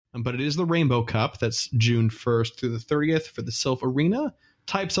but it is the Rainbow Cup. That's June 1st through the 30th for the Sylph Arena.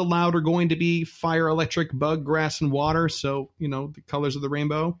 Types allowed are going to be fire, electric, bug, grass, and water. So, the colors of the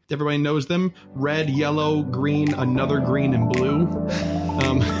rainbow. Everybody knows them. Red, yellow, green, another green, and blue.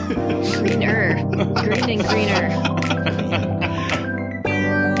 Greener. Green and greener.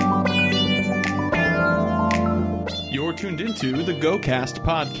 You're tuned into the GoCast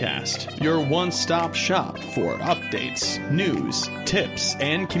podcast, your one-stop shop for updates, news, tips,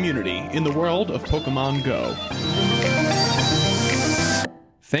 and community in the world of Pokemon Go.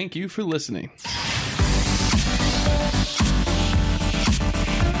 Thank you for listening.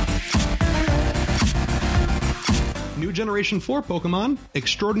 New Generation 4 Pokemon,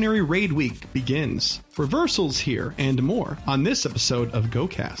 Extraordinary Raid Week begins. Reversals here and more on this episode of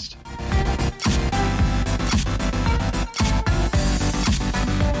GoCast.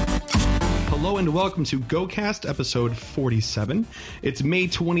 Hello and welcome to GoCast episode 47. It's May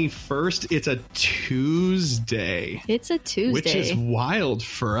 21st. It's a Tuesday. It's a Tuesday. Which is wild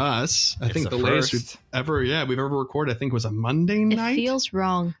for us. I think the latest we've ever recorded, I think, was a Monday night. It feels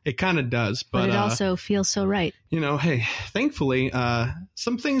wrong. It kind of does. But it also feels so right. Hey, thankfully,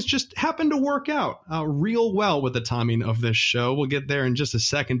 some things just happen to work out real well with the timing of this show. We'll get there in just a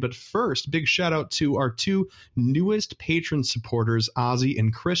second. But first, big shout out to our two newest patron supporters, Ozzy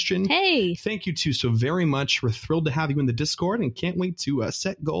and Christian. Hey. Thank you two so very much. We're thrilled to have you in the Discord and can't wait to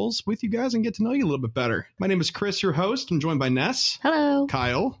set goals with you guys and get to know you a little bit better. My name is Chris, your host. I'm joined by Ness. Hello.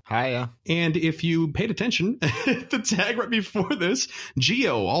 Kyle. Hiya. And if you paid attention, the tag right before this,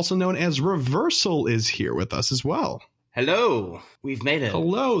 Geo, also known as Reversal, is here with us as well. Hello. We've made it.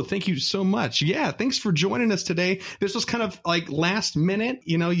 Hello. Thank you so much. Yeah, thanks for joining us today. This was kind of like last minute.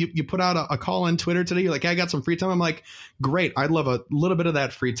 You put out a call on Twitter today. You're like, I got some free time. I'm like, great. I'd love a little bit of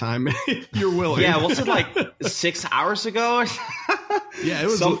that free time if you're willing. Yeah, was it like 6 hours ago? Yeah, it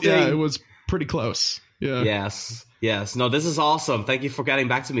was. Something. Yeah, it was pretty close. Yeah. Yes. No, this is awesome. Thank you for getting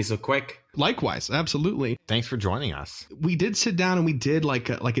back to me so quick. Likewise, absolutely. Thanks for joining us. We did sit down and we did like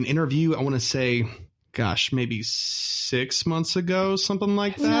an interview. I want to say, gosh, maybe 6 months ago, something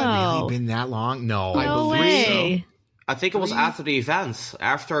like that. No. Really been that long? No. I No believe way. so. I think it was after the events,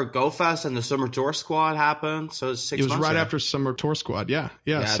 after GoFest and the Summer Tour Squad happened. So it's 6 months. It was right ago. after Summer Tour Squad. Yeah.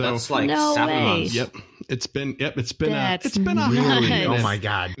 So that's like No 7 way. months. Yep. It's been That's a hot nuts. minute. Oh my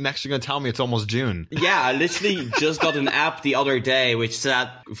God. Next, you're going to tell me it's almost June. Yeah, I literally just got an app the other day which said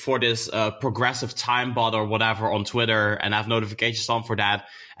for this progressive time bot or whatever on Twitter, and I have notifications on for that,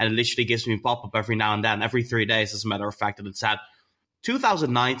 and it literally gives me a pop-up every now and then, every 3 days as a matter of fact, and it said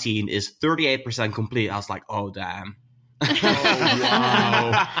 2019 is 38% complete. I was like, oh damn. Oh,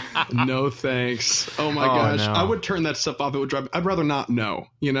 wow. No thanks. Oh my gosh. No. I would turn that stuff off. It would drive. I'd rather not know,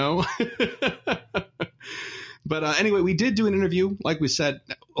 But anyway, we did do an interview, like we said,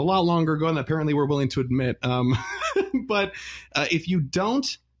 a lot longer ago than apparently we're willing to admit. But if you don't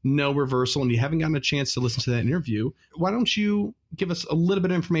know Reversal and you haven't gotten a chance to listen to that interview, why don't you give us a little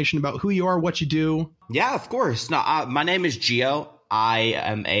bit of information about who you are, what you do? Yeah, of course. Now, my name is Gio. I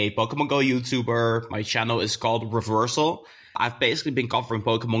am a Pokemon Go YouTuber. My channel is called Reversal. I've basically been covering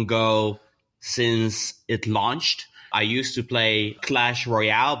Pokemon Go since it launched. I used to play Clash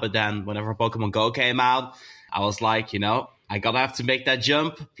Royale, but then whenever Pokemon Go came out, I was like, I gotta have to make that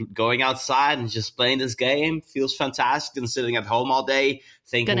jump. Going outside and just playing this game feels fantastic than sitting at home all day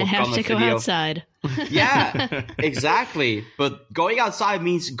thinking Gonna have to go video. outside. Yeah, exactly. But going outside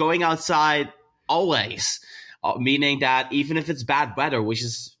means going outside always. Meaning that even if it's bad weather, which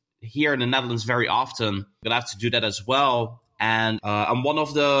is here in the Netherlands very often, you'll have to do that as well. And I'm one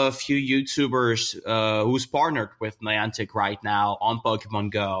of the few YouTubers who's partnered with Niantic right now on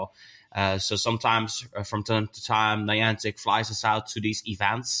Pokemon Go. So sometimes from time to time, Niantic flies us out to these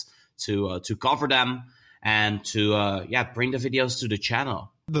events to cover them and to bring the videos to the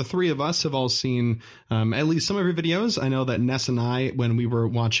channel. The three of us have all seen at least some of your videos. I know that Ness and I, when we were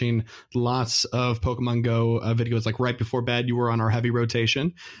watching lots of Pokemon Go videos, like right before bed, you were on our heavy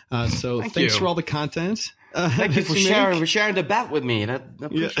rotation. So thanks for all the content. Thank you for sharing the bet with me. I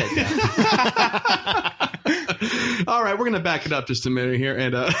appreciate that. All right, we're going to back it up just a minute here.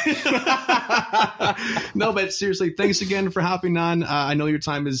 And no, but seriously, thanks again for hopping on. I know your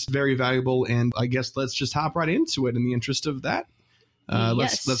time is very valuable, and I guess let's just hop right into it in the interest of that.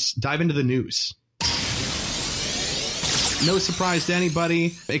 Yes. Let's dive into the news. No surprise to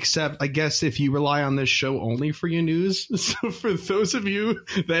anybody, except I guess if you rely on this show only for your news. So for those of you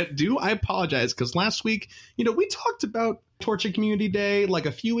that do, I apologize, because last week, we talked about Torchic Community Day like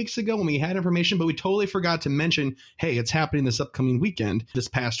a few weeks ago when we had information, but we totally forgot to mention, hey, it's happening this upcoming weekend, this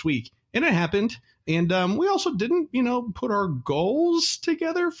past week. And it happened. And we also didn't, put our goals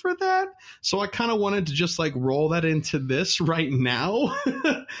together for that. So I kind of wanted to just like roll that into this right now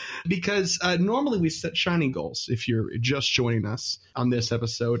because normally we set shiny goals if you're just joining us on this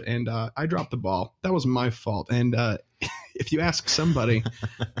episode. And I dropped the ball. That was my fault. And if you ask somebody,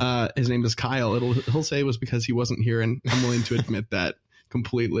 his name is Kyle, he'll say it was because he wasn't here. And I'm willing to admit that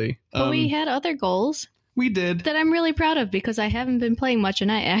completely. But we had other goals. We did. That I'm really proud of because I haven't been playing much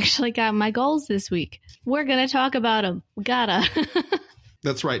and I actually got my goals this week. We're going to talk about them. Gotta.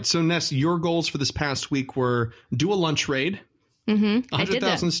 That's right. So, Ness, your goals for this past week were do a lunch raid,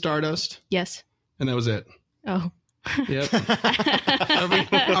 100,000 Stardust. Yes. And that was it. Oh. Yep.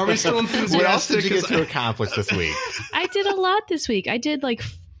 Are we still enthusiastic? What else did you get to accomplish this week? I did a lot this week. I did like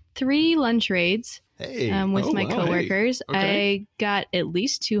 3 lunch raids. Hey. With my coworkers. Hey. Okay. I got at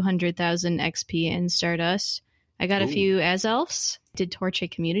least 200,000 XP in Stardust. I got a few as elves. Did Torchic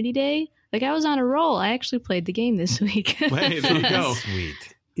Community Day. Like I was on a roll. I actually played the game this week. Hey, there you go. Sweet.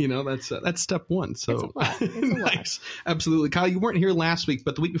 That's step one. So It's a lot. Nice. Absolutely. Kyle, you weren't here last week,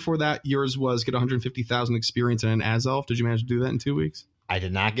 but the week before that, yours was get 150,000 experience in an as elf. Did you manage to do that in 2 weeks? I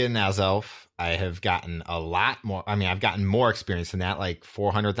did not get an as elf. I have gotten a lot more. I mean, I've gotten more experience than that, like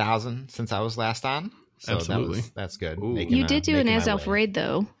 400,000 since I was last on. So Absolutely. That's good. You did do an as elf raid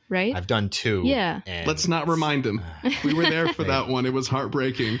though, right? I've done 2. Yeah. And Let's not remind him. We were there for that one. It was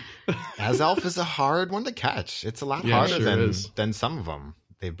heartbreaking. as elf is a hard one to catch. It's a lot Yeah, harder sure than some of them.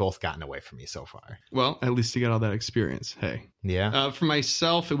 They've both gotten away from me so far. Well, at least you got all that experience. Hey. Yeah. For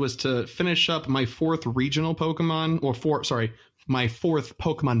myself, it was to finish up my 4th regional Pokemon, my 4th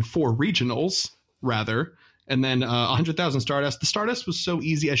Pokemon 4 regionals, rather. And then 100,000 Stardust. The Stardust was so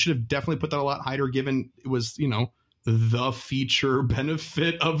easy. I should have definitely put that a lot higher given it was, the feature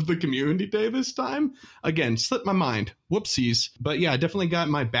benefit of the community day this time. Again, slipped my mind. Whoopsies. But yeah, I definitely got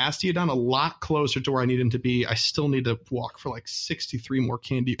my Bastia down a lot closer to where I need him to be. I still need to walk for like 63 more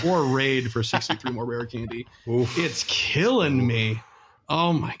candy or raid for 63 more rare candy. Oof. It's killing me.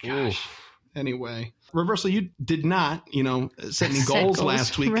 Oh my gosh. Oof. Anyway, Reversal, you did not, set any Set goals goals,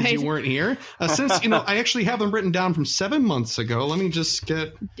 last week because right. you weren't here. Since, I actually have them written down from 7 months ago. Let me just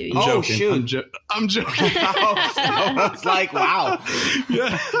get... Do I'm you? joking. Shoot. I'm joking. I was like, wow.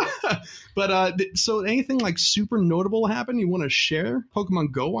 Yeah. But, so anything like super notable happened you want to share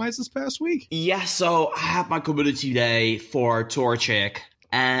Pokemon Go-wise this past week? Yeah, so I had my community day for Torchic,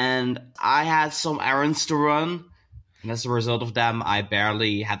 and I had some errands to run. And as a result of them, I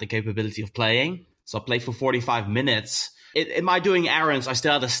barely had the capability of playing. So I played for 45 minutes. In my doing errands, I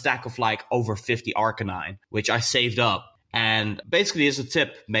still had a stack of like over 50 Arcanine, which I saved up. And basically, as a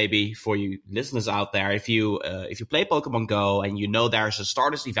tip maybe for you listeners out there, if you play Pokemon Go and you know there's a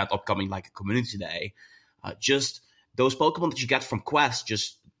Stardust event upcoming, like a Community Day, just those Pokemon that you get from quests,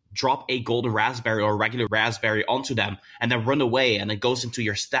 just drop a golden raspberry or a regular raspberry onto them and then run away, and it goes into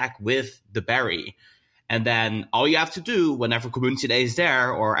your stack with the berry. And then all you have to do whenever Community Day is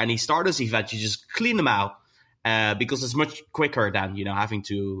there or any Stardust event, you just clean them out because it's much quicker than, having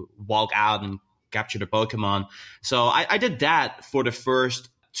to walk out and capture the Pokemon. So I did that for the first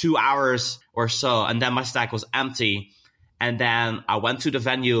 2 hours or so, and then my stack was empty. And then I went to the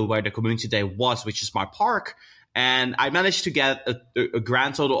venue where the Community Day was, which is my park. And I managed to get a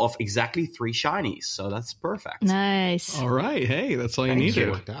grand total of exactly 3 shinies. So that's perfect. Nice. All right. Hey, that's all you Thank needed.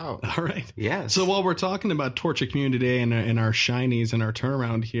 you. Worked out. All right. Yeah. So while we're talking about Torchic Community Day and our shinies and our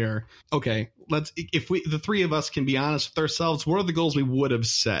turnaround here, okay, the 3 of us can be honest with ourselves, what are the goals we would have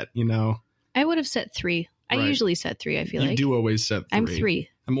set, I would have set 3. I Right. usually set 3, I feel You like. do always set 3. I'm 3.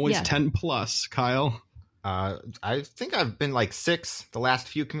 I'm always Yeah. 10 plus. Kyle? I think I've been like 6 the last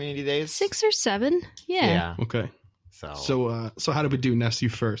few community days. 6 or 7? Yeah. Okay. So So how did we do? Ness, you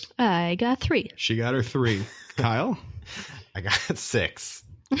first. I got 3. She got her 3. Kyle? I got 6.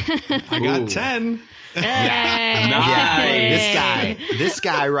 I got Ooh. 10. Yeah, this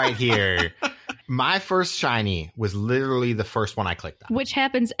guy right here. My first shiny was literally the first one I clicked on. Which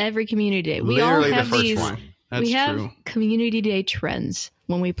happens every community day. We Literally all have the first these. one. That's we have true. community day trends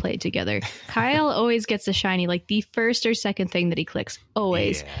when we play together. Kyle always gets a shiny, like the first or second thing that he clicks.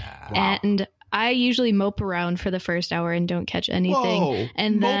 Always. Yeah. And I usually mope around for the first hour and don't catch anything. Whoa,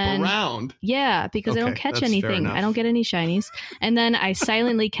 and mope then around. Yeah, because I Okay, don't catch that's fair anything. enough. I don't get any shinies. And then I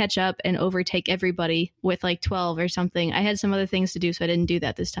silently catch up and overtake everybody with like 12 or something. I had some other things to do, so I didn't do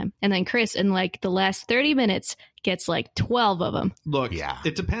that this time. And then Chris, in like the last 30 minutes, gets like 12 of them. Look, Yeah.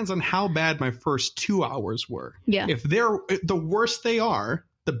 it depends on how bad my first 2 hours were. Yeah. If they're the worse they are,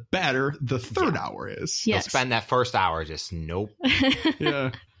 the better the third hour is. Yes. You'll spend that first hour just nope.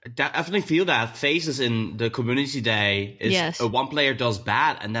 Yeah. Definitely feel that phases in the community day is one player does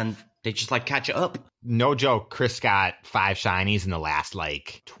bad and then they just like catch up. No joke, Chris got 5 shinies in the last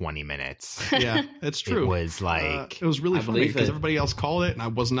like 20 minutes. Yeah, it's true. It was like it was really funny because it. everybody else called it and I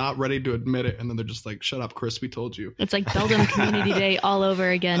was not ready to admit it. And then they're just like, shut up, Chris, we told you. It's like Beldum Community Day all over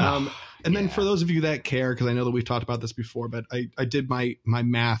again. And then for those of you that care, because I know that we've talked about this before, but I did my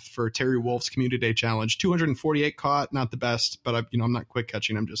math for Terry Wolf's Community Day Challenge. 248 caught, not the best, but I'm not quick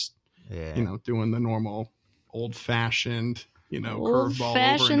catching. I'm just, doing the normal old-fashioned,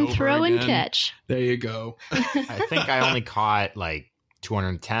 curveball over and over throw again. And catch. There you go. I think I only caught like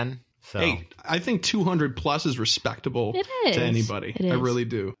 210. So hey, I think 200 plus is respectable to anybody. I really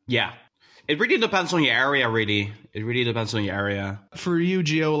do. Yeah. It really depends on your area, really. It really depends on your area. For you,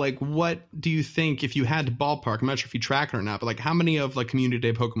 Gio, like, what do you think, if you had to ballpark, I'm not sure if you track it or not, but like, how many of like Community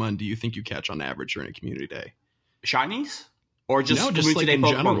Day Pokemon do you think you catch on average during a Community Day? Shinies? Or just just like Day in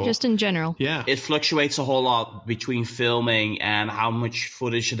Pokemon? general. Just in general. Yeah. It fluctuates a whole lot between filming and how much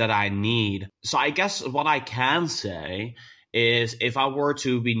footage that I need. So I guess what I can say is if I were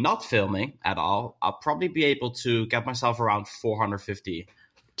to be not filming at all, I'll probably be able to get myself around 450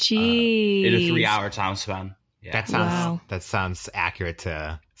 Jeez. in a 3-hour time span. Yeah. That sounds accurate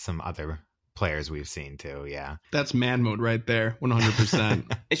to some other players we've seen too. Yeah, that's man mode right there.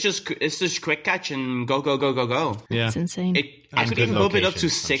 100%. It's just quick catch and go. Yeah, it's insane. I could even move it up to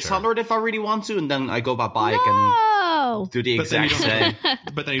 600 if I really want to, and then I go by bike and do the exact same.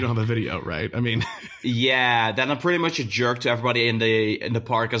 But then you don't have a video, right? I mean, yeah. Then I'm pretty much a jerk to everybody in the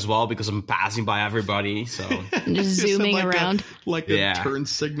park as well because I'm passing by everybody. So just zooming around like a turn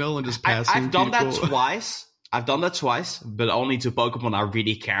signal and just passing. I've done that twice. But only to Pokemon I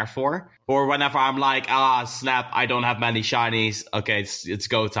really care for. Or whenever I'm like, snap, I don't have many shinies. Okay, it's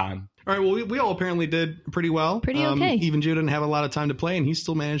go time. All right, well, we all apparently did pretty well. Pretty okay. Even Joe didn't have a lot of time to play, and he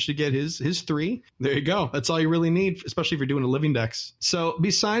still managed to get his 3. There you go. That's all you really need, especially if you're doing a living dex. So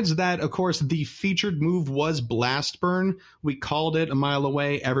besides that, of course, the featured move was Blast Burn. We called it a mile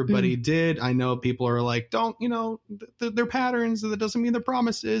away. Everybody did. I know people are like, don't, they're patterns. That doesn't mean they're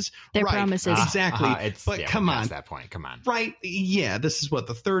promises. They're promises. Exactly. But come on. That point. Come on. Right. Yeah. This is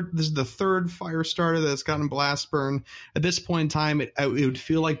the third fire starter that's gotten Blast Burn. At this point in time, it would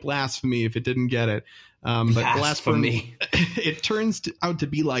feel like blasphemy if it didn't get it. But Blast Burn, it turns out to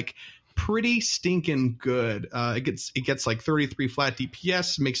be like pretty stinking good. It gets like 33 flat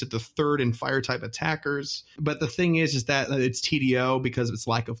DPS, makes it the third in fire type attackers. But the thing is that it's TDO because of its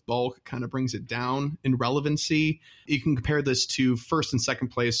lack of bulk, kind of brings it down in relevancy. You can compare this to first and second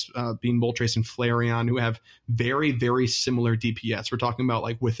place being Moltres and Flareon, who have very, very similar DPS. We're talking about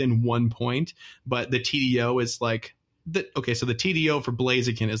like within 1 point, but the TDO is like so the TDO for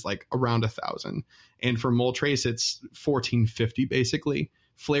Blaziken is like around 1,000, and for Moltres it's 1,450 basically.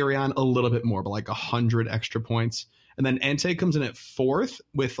 Flareon a little bit more, but like 100 extra points. And then Entei comes in at 4th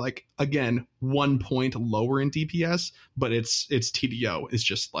with like, again, 1 point lower in DPS, but its TDO is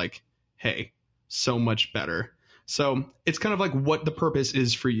just like, hey, so much better. So it's kind of like what the purpose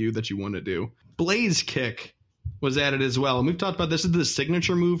is for you that you want to do. Blaze Kick was added as well. And we've talked about this is the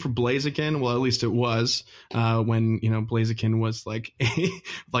signature move for Blaziken. Well, at least it was when, Blaziken was like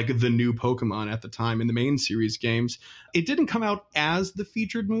like the new Pokemon at the time in the main series games. It didn't come out as the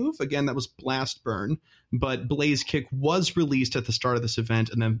featured move. Again, that was Blast Burn. But Blaze Kick was released at the start of this event.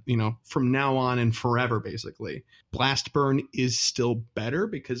 And then, from now on and forever, basically. Blast Burn is still better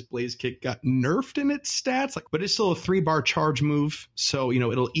because Blaze Kick got nerfed in its stats. But it's still a 3-bar charge move. So,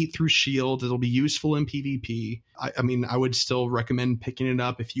 it'll eat through shield. It'll be useful in PvP. I mean, I would still recommend picking it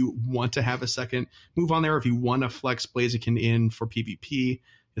up if you want to have a second move on there. If you want to flex Blaziken in for PvP.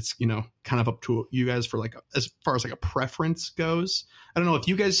 It's, kind of up to you guys for like, as far as like a preference goes. I don't know if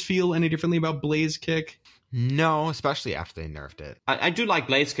you guys feel any differently about Blaze Kick. No, especially after they nerfed it. I do like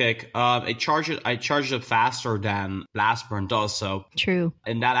Blaze Kick. I charge it faster than Blast Burn does. So true.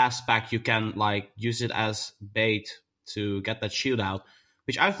 In that aspect, you can like use it as bait to get that shield out,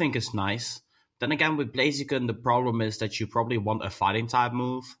 which I think is nice. Then again, with Blaziken, the problem is that you probably want a fighting type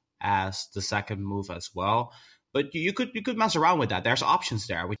move as the second move as well. But you could mess around with that. There's options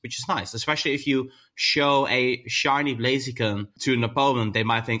there, which is nice. Especially if you show a shiny Blaziken to an opponent, they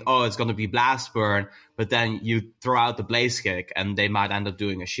might think, oh, it's going to be Blast Burn. But then you throw out the Blaze Kick, and they might end up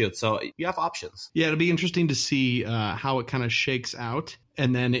doing a shield. So you have options. Yeah, it'll be interesting to see how it kind of shakes out.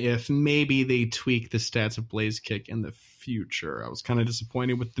 And then if maybe they tweak the stats of Blaze Kick in the future. I was kind of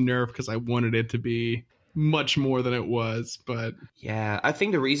disappointed with the nerf because I wanted it to be much more than it was, but yeah, I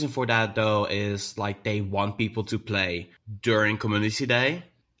think the reason for that though is like they want people to play during Community Day,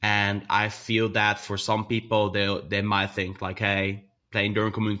 And I feel that for some people, they might think like, hey, playing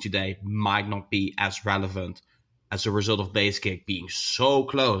during Community Day might not be as relevant as a result of base kick being so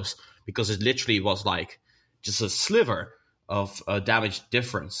close, because it literally was like just a sliver of damage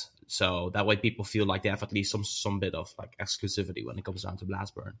difference. So that way people feel like they have at least some bit of like exclusivity when it comes down to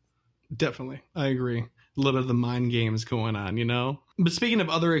blast burn. Definitely. I agree. A little bit of the mind games going on, you know? But speaking of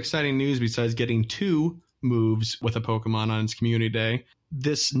other exciting news besides getting 2 moves with a Pokemon on its Community Day,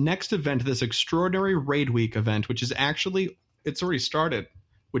 this next event, this extraordinary Raid Week event, which is actually, it's already started,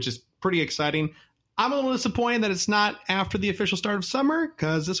 which is pretty exciting. I'm a little disappointed that it's not after the official start of summer,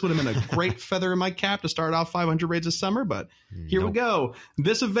 because this would have been a great feather in my cap to start off 500 raids this summer, but here we go.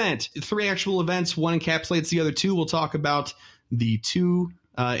 This event, 3 actual events, one encapsulates the other 2. We'll talk about the 2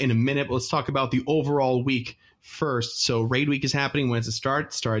 in a minute. Let's talk about the overall week first. So Raid Week is happening. When does it start?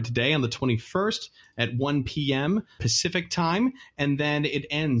 It started today on the 21st at 1 p.m. Pacific time, and then it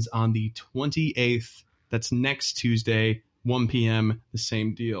ends on the 28th. That's next Tuesday, 1 p.m., the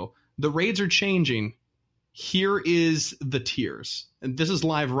same deal. The raids are changing. Here is the tiers. And this is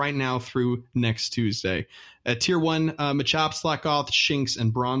live right now through next Tuesday. Tier 1, Machop, Slackoth, Shinx,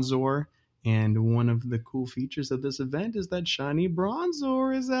 and Bronzor. And one of the cool features of this event is that Shiny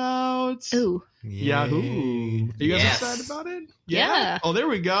Bronzor is out. Ooh. Yahoo. Are you guys excited about it? Yeah. Oh, there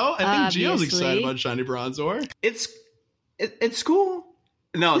we go. I think Gio's Obviously. excited about Shiny Bronzor. It's cool.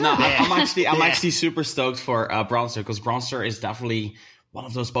 No, I'm actually super stoked for Bronzor, because Bronzor is definitely one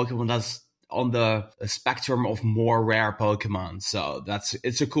of those Pokemon that's on the spectrum of more rare Pokemon. So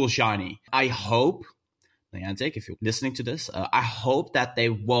it's a cool shiny. I hope, Niantic, if you're listening to this, I hope that they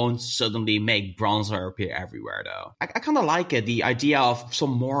won't suddenly make Bronzor appear everywhere, though. I kind of like it, the idea of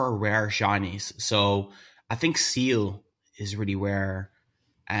some more rare shinies. So I think Seal is really rare,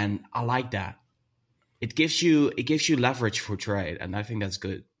 and I like that. It gives you leverage for trade, and I think that's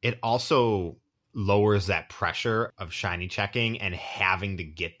good. It also lowers that pressure of shiny checking and having to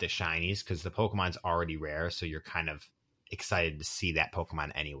get the shinies, because the Pokemon's already rare, so you're kind of excited to see that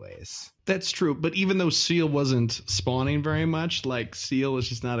Pokemon anyways. That's true, but even though Seal wasn't spawning very much, like, Seal is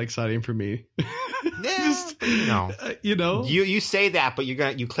just not exciting for me. Yeah, you say that, but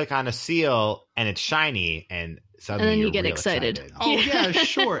you click on a Seal and it's shiny, and suddenly you you're get real excited. Oh, yeah,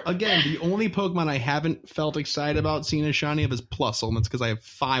 sure. Again, the only Pokemon I haven't felt excited about seeing a shiny of is Plusle, and that's because I have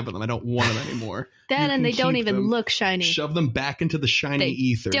 5 of them. I don't want them anymore. And they don't even look shiny. Shove them back into the shiny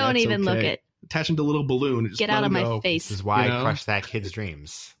ether. Don't That's even okay. look it. Attach them to a little balloon. And just Get let out of them my go. face. This is why You know? I crushed that kid's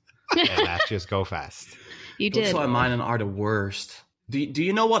dreams. And that's just Go Fast. You did. That's why mine are the worst. Do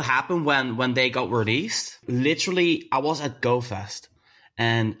you know what happened when they got released? Literally, I was at GoFest,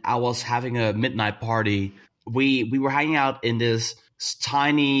 and I was having a midnight party. We were hanging out in this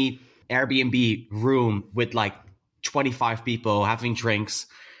tiny Airbnb room with like 25 people having drinks.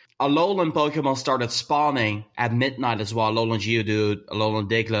 A Alolan Pokemon started spawning at midnight as well. Alolan Geodude, Alolan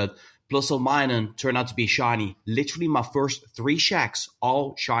Diglett, plus Minun turned out to be shiny. Literally my first 3 shacks,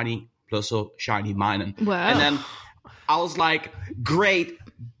 all shiny, plus shiny Minun. Wow. And then I was like, great,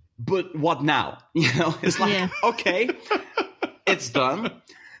 but what now? You know, it's like, okay, it's done.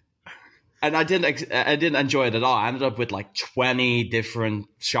 And I didn't enjoy it at all. I ended up with like 20 different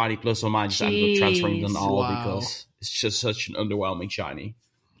shiny plus or minus. Just ended up transferring them all because it's just such an underwhelming shiny.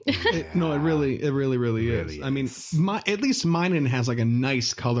 No, it really is. I mean, at least Minun has like a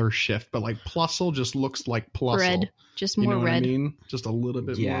nice color shift, but like Plusle just looks like Plusle. Red, just more you know what red. I mean? Just a little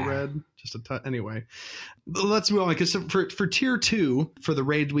bit more red. Just a touch. Anyway, let's move on. Because for tier 2 for the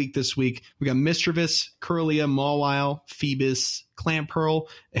raid week this week, we got Mischievous, Curlia, Mawile, Phoebus, Clamperl,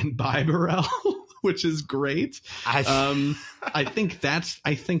 and Bibarel, which is great. I think that's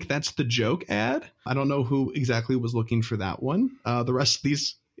the joke ad. I don't know who exactly was looking for that one. The rest of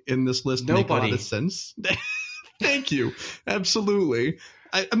these in this list make a lot of sense. Thank you. Absolutely.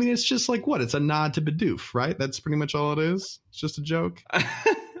 I mean, it's just like, what? It's a nod to Bidoof, right? That's pretty much all it is. It's just a joke.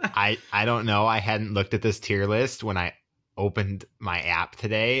 I don't know. I hadn't looked at this tier list when I opened my app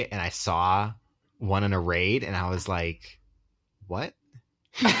today, and I saw one in a raid, and I was like, what?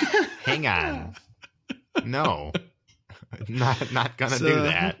 Hang on. No. Not gonna do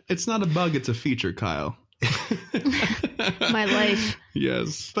that. It's not a bug, it's a feature, Kyle. My life.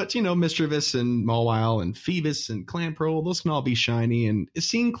 Yes. But, Mischievous and Mawile and Phoebus and Clamperl, those can all be shiny. And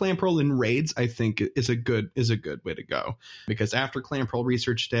seeing Clamperl in raids, I think, is a good way to go. Because after Clamperl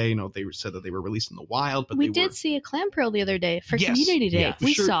Research Day, they said that they were released in the wild. But we did see a Clamperl the other day for Yes. Community Day. Yeah,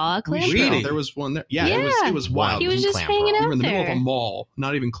 we sure. saw a Clamperl. Really? There was one there. Yeah. It was wild. He was just Clamperl. hanging We out were in the middle of there. a mall,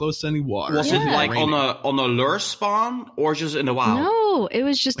 not even close to any water. Was it like on a lure spawn or just in the wild? No, it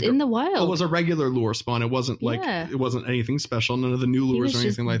was just Like in the It wild. was a regular lure spawn. It wasn't like Yeah. it wasn't anything special. None of the new He lures was or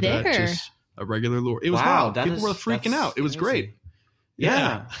anything just like that. there. Just a regular lure. It was Wow, wild. that People is- were freaking that's out. It was crazy. great.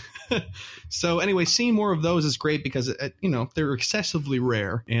 Yeah. So anyway, seeing more of those is great because they're excessively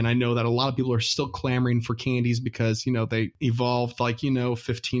rare, and I know that a lot of people are still clamoring for candies because they evolved 15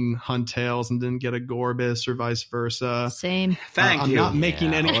 Huntails and didn't get a Gorbis or vice versa. Same. Thank I'm you. not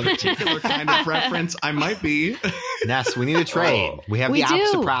making Yeah. any particular kind of reference. I might be. Ness, we need to trade. We have We the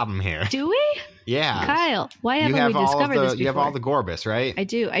opposite do. problem here. Do we? Yeah. Kyle, why You haven't have we all of discovered this the before? you have all the Gorbis, right? I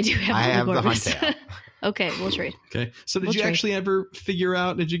do have I all have the the Gorbis. Huntail. Okay, we'll trade. Okay. So did We'll you trade. actually ever figure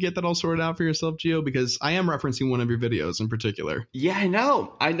out? Did you get that all sorted out for yourself, Gio? Because I am referencing one of your videos in particular. Yeah, I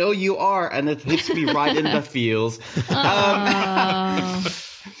know you are, and it hits me right in the feels.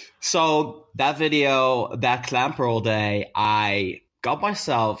 So that video, that Clamperl day, I got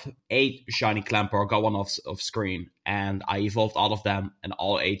myself 8 shiny Clamperl, got one off screen, and I evolved all of them, and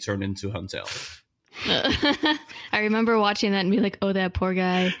all 8 turned into Huntail. I remember watching that and being like, oh, that poor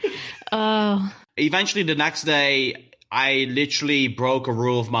guy. Oh, Eventually, the next day, I literally broke a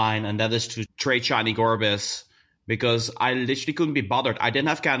rule of mine, and that is to trade shiny Gorbis, because I literally couldn't be bothered. I didn't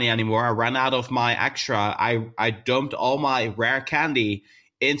have candy anymore. I ran out of my extra. I dumped all my rare candy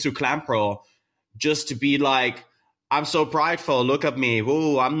into Clamperl just to be like, I'm so prideful. Look at me.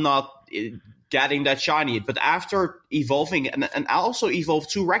 Whoa, I'm not getting that shiny. But after evolving, and I also evolved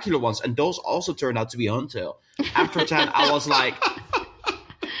 2 regular ones, and those also turned out to be Huntail. After 10, I was like,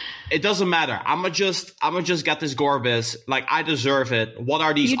 it doesn't matter. I'm gonna just get this Gorbis. Like, I deserve it. What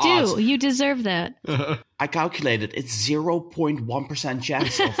are these you odds? do. You deserve that. I calculated it's 0.1%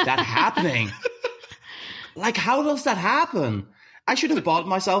 chance of that happening. Like, how does that happen? I should have bought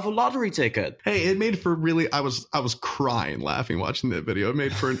myself a lottery ticket. Hey, it made for really. I was crying laughing watching that video. It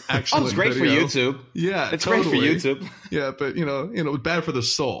made for an excellent. Oh, it's great video. for YouTube. Yeah, It's totally. great for YouTube. Yeah, but bad for the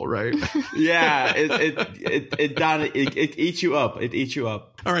soul, right? Yeah, it eats you up. It eats you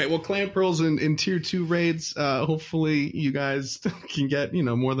up. All right. Well, Clamperls in tier 2 raids. Hopefully, you guys can get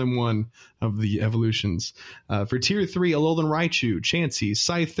more than one of the evolutions. For tier 3, Alolan Raichu, Chansey,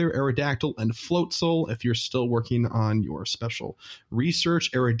 Scyther, Aerodactyl, and Floatzel. If you're still working on your special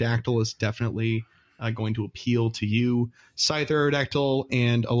research, Aerodactyl is definitely going to appeal to you. Scyther, Aerodactyl,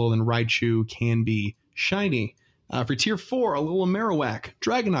 and Alolan Raichu can be shiny. For tier 4, Alolan Marowak,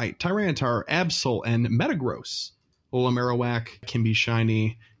 Dragonite, Tyranitar, Absol, and Metagross. Alolan Marowak can be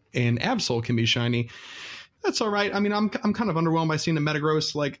shiny, and Absol can be shiny. That's all right. I mean, I'm kind of underwhelmed by seeing the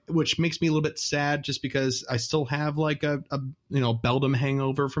Metagross, which makes me a little bit sad, just because I still have a Beldum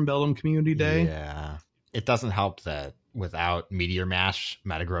hangover from Beldum Community Day. Yeah. It doesn't help that without Meteor Mash,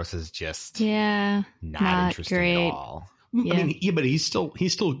 Metagross is just Yeah. not interesting great. at all. Yeah. I mean, but he's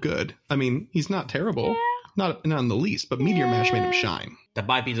still good. I mean, he's not terrible, not in the least. But Meteor Mash made him shine. That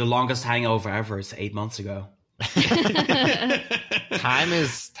might be the longest hangover ever. It's 8 months ago. Time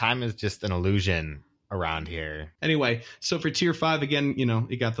is just an illusion around here. Anyway, so for tier 5, again,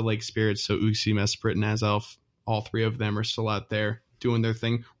 you got the Lake Spirits, so Uxie, Mesprit, and Azelf. All 3 of them are still out there doing their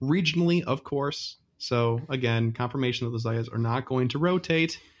thing regionally, of course. So again, confirmation that the Zayas are not going to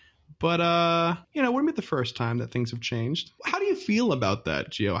rotate. But wouldn't be the first time that things have changed. How do you feel about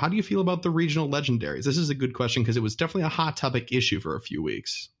that, Gio? How do you feel about the regional legendaries? This is a good question because it was definitely a hot topic issue for a few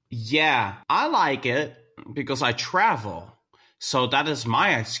weeks. Yeah, I like it because I travel. So that is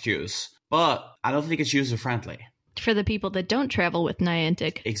my excuse. But I don't think it's user-friendly. For the people that don't travel with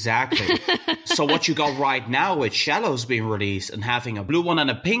Niantic. Exactly. So what you got right now with Shadows being released and having a blue one and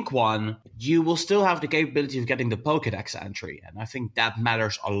a pink one, you will still have the capability of getting the Pokédex entry. And I think that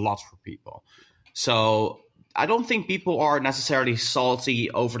matters a lot for people. So I don't think people are necessarily salty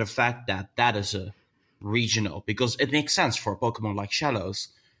over the fact that that is a regional, because it makes sense for a Pokemon like Shadows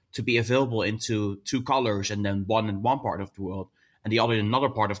to be available into 2 colors, and then one in one part of the world and the other in another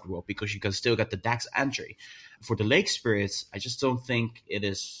part of the world, because you can still get the Dex entry. For the Lake Spirits, I just don't think it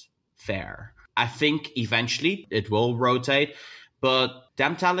is fair. I think eventually it will rotate, but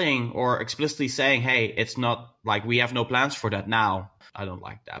them telling or explicitly saying, hey, it's not like we have no plans for that now, I don't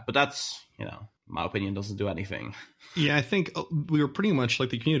like that. But that's, my opinion doesn't do anything. Yeah, I think we were pretty much the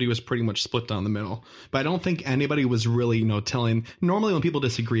community was pretty much split down the middle. But I don't think anybody was really, telling. Normally, when people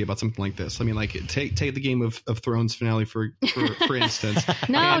disagree about something like this, I mean, take the Game of Thrones finale for instance.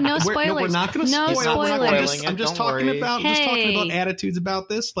 No spoilers. We're not going to No spoil. spoilers. I'm just Don't talking worry. about attitudes about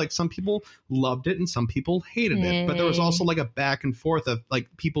this. Like, some people loved it and some people hated it. But there was also a back and forth of like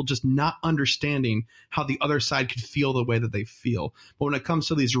people just not understanding how the other side could feel the way that they feel. But when it comes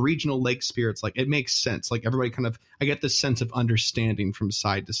to these regional lake spirits, like it makes sense. Like everybody kind of, I get this sense of understanding from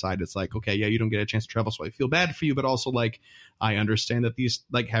side to side. It's like, okay, yeah, you don't get a chance to travel, so I feel bad for you, but also like I understand that these,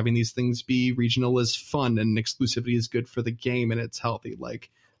 like having these things be regional is fun and exclusivity is good for the game and it's healthy. Like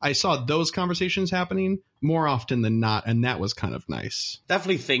I saw those conversations happening more often than not, and that was kind of nice.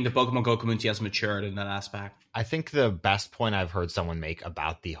 Definitely think the Pokemon Go community has matured in that aspect. I think the best point I've heard someone make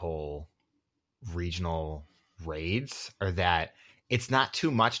about the whole regional raids are that it's not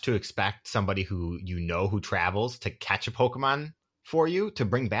too much to expect somebody who who travels to catch a Pokemon for you to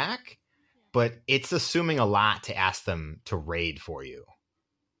bring back, but it's assuming a lot to ask them to raid for you.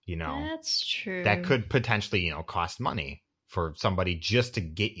 That's true. That could potentially, cost money for somebody just to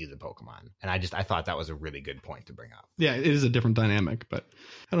get you the Pokemon. And I thought that was a really good point to bring up. Yeah, it is a different dynamic, but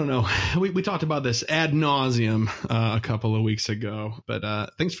I don't know. We talked about this ad nauseum a couple of weeks ago,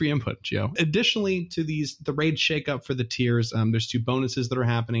 but thanks for your input, Gio. Additionally to the raid shakeup for the tiers, there's 2 bonuses that are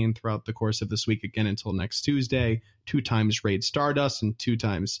happening throughout the course of this week, again until next Tuesday. 2 times Raid Stardust and 2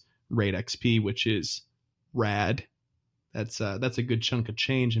 times Raid XP, which is rad. That's a good chunk of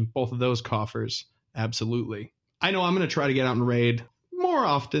change in both of those coffers. Absolutely. I know I'm going to try to get out and raid more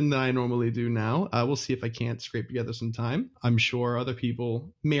often than I normally do now. We'll see if I can't scrape together some time. I'm sure other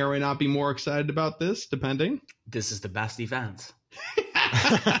people may or may not be more excited about this, depending. This is the best event.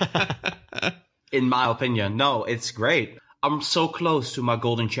 In my opinion. No, it's great. I'm so close to my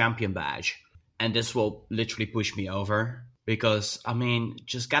Golden Champion badge. And this will literally push me over. Because, I mean,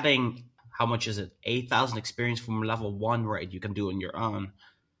 just getting, how much is it? 8,000 experience from level 1 raid you can do on your own.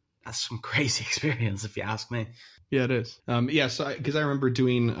 That's some crazy experience, if you ask me. Yeah, it is. So because I remember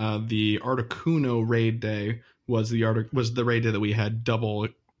doing the Articuno raid day was the raid day that we had double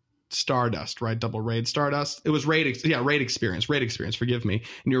Stardust, right? Double Raid Stardust. It was raid experience. Forgive me.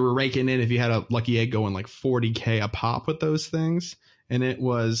 And you were raking in if you had a lucky egg going like 40K a pop with those things, and it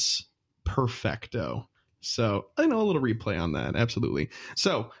was perfecto. So I know a little replay on that. Absolutely.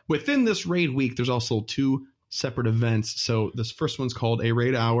 So within this raid week, there's also 2 separate events. So this first one's called a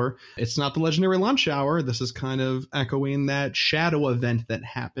raid hour. It's not the legendary lunch hour. This is kind of echoing that shadow event that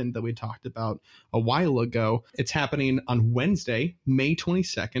happened that we talked about a while ago. It's happening on Wednesday, May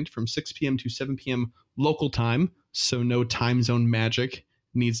 22nd from 6 p.m. to 7 p.m. local time. So no time zone magic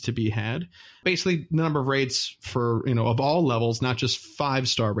needs to be had. Basically, the number of raids for, of all levels, not just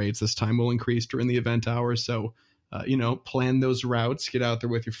 5-star raids this time, will increase during the event hour. So plan those routes, get out there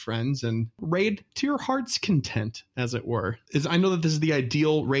with your friends and raid to your heart's content, as it were. I know that this is the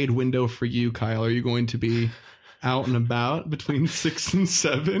ideal raid window for you, Kyle. Are you going to be out and about between 6 and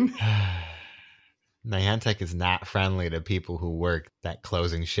 7? Niantic is not friendly to people who work that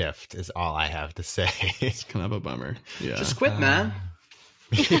closing shift, is all I have to say. It's kind of a bummer. Yeah. Just quit, man.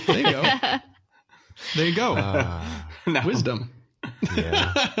 There you go. There you go. No. Wisdom.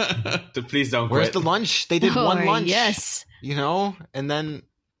 Yeah. Please don't quit. Where's the lunch? They did one lunch. Yes. And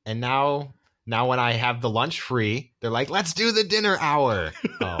now when I have the lunch free, they're like, let's do the dinner hour.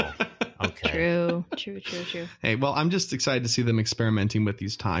 Oh, okay. True. Hey, well, I'm just excited to see them experimenting with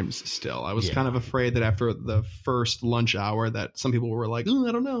these times still. I was kind of afraid that after the first lunch hour that some people were like,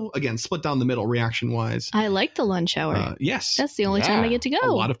 I don't know. Again, split down the middle reaction wise. I like the lunch hour. Yes. That's the only time I get to go.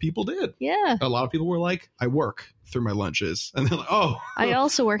 A lot of people did. Yeah. A lot of people were like, I work through my lunches. And they're like, I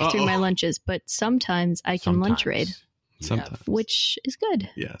also work through my lunches, but sometimes I can lunch raid. Sometimes. Which is good.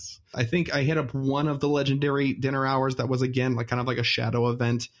 Yes. I think I hit up one of the legendary dinner hours that was, again, like kind of like a shadow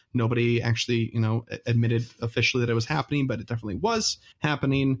event. Nobody actually, admitted officially that it was happening, but it definitely was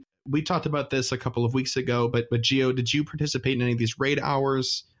happening. We talked about this a couple of weeks ago, but Gio, did you participate in any of these raid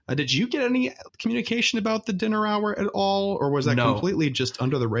hours? Did you get any communication about the dinner hour at all? Or was that completely just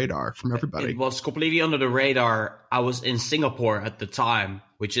under the radar from everybody? It was completely under the radar. I was in Singapore at the time,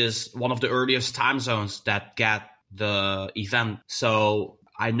 which is one of the earliest time zones that get the event. So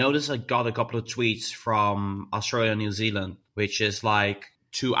I noticed I got a couple of tweets from Australia and New Zealand, which is like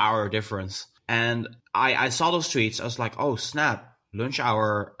 2-hour difference. And I saw those tweets. I was like, oh, snap, lunch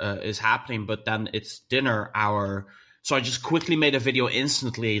hour is happening, but then it's dinner hour. So I just quickly made a video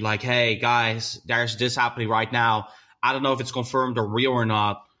instantly like, hey, guys, there's this happening right now. I don't know if it's confirmed or real or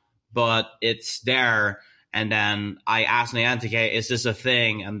not, but it's there. And then I asked Niantic, hey, is this a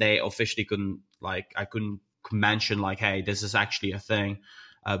thing? And they officially couldn't mention like, hey, this is actually a thing,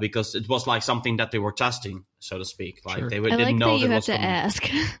 because it was like something that they were testing, so to speak. Like they didn't know that you have to coming. ask.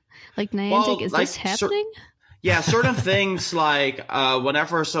 Like, Niantic, is this happening? Certain things like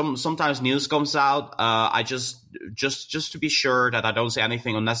whenever sometimes news comes out, I just to be sure that I don't say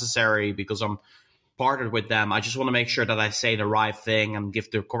anything unnecessary, because I'm partnered with them, I just want to make sure that I say the right thing and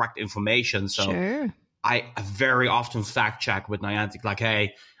give the correct information. So Sure. I very often fact check with Niantic, like,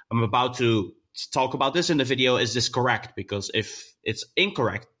 hey, I'm about to talk about this in the video. Is this correct? Because if it's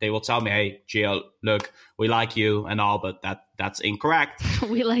incorrect, they will tell me, hey, Gio, look, we like you and all, but that's incorrect.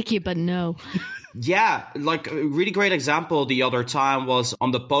 We like you, but no. Yeah, like a really great example the other time was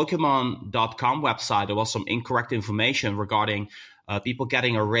on the Pokemon.com website. There was some incorrect information regarding people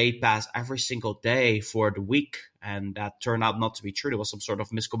getting a raid pass every single day for the week. And that turned out not to be true. There was some sort of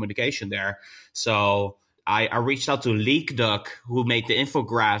miscommunication there. So I reached out to LeakDuck, who made the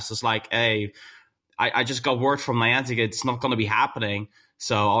infographics. It's like, hey, I just got word from Niantic it's not going to be happening.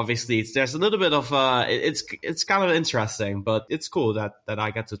 So obviously there's a little bit of it's kind of interesting, but it's cool that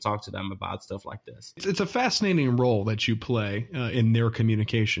I get to talk to them about stuff like this. It's a fascinating role that you play in their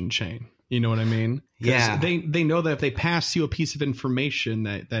communication chain. You know what I mean? Yeah. They know that if they pass you a piece of information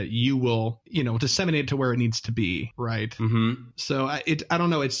that you will, disseminate it to where it needs to be, right? Mm-hmm. So I don't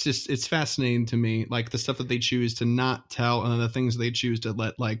know. It's fascinating to me, like the stuff that they choose to not tell, and then the things they choose to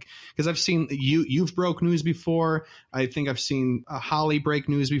let, like, because I've seen you've broke news before. I think I've seen Holly break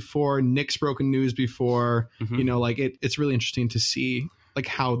news before. Nick's broken news before. Mm-hmm. It's really interesting to see like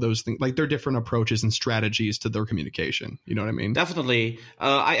how those things, like their different approaches and strategies to their communication. You know what I mean? Definitely.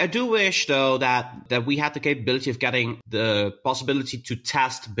 I do wish though that we had the capability of getting the possibility to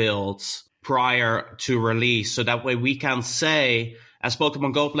test builds prior to release. So that way we can say as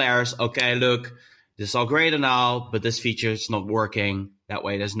Pokemon Go players, okay, look, this is all great and all, but this feature is not working. That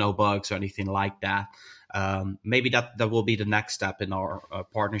way there's no bugs or anything like that. Maybe that will be the next step in our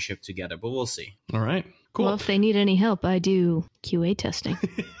partnership together, but we'll see. All right. Cool. Well, if they need any help, I do QA testing.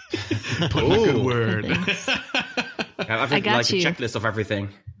 Put in a good word. I got like you. A checklist of everything.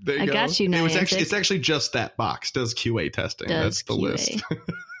 There you I go. got you, Niantic. It's actually just that box does QA testing. That's the QA. list.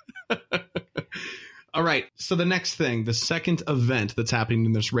 All right. So the next thing, the second event that's happening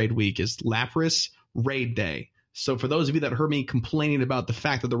in this raid week is Lapras Raid Day. So for those of you that heard me complaining about the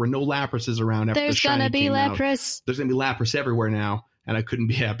fact that there were no Laprases around after There's the shiny gonna be came out, Lapras. there's going to be Lapras everywhere now, and I couldn't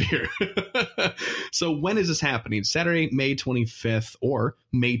be happier. So when is this happening? Saturday, May 25th or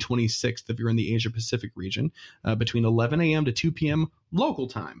May 26th if you're in the Asia Pacific region, between 11 a.m. to 2 p.m. local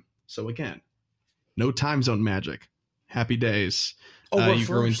time. So again, no time zone magic. Happy days. You're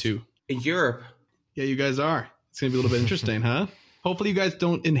going to in Europe. Yeah, you guys are. It's going to be a little bit interesting, huh? Hopefully you guys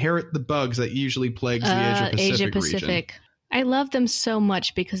don't inherit the bugs that usually plagues the Asia Pacific region. I love them so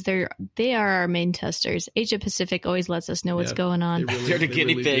much because they are our main testers. Asia Pacific always lets us know what's going on. They're the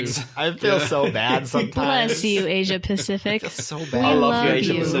guinea pigs. Do. I feel so bad sometimes. Bless you, Asia Pacific. So We bad. I love you, love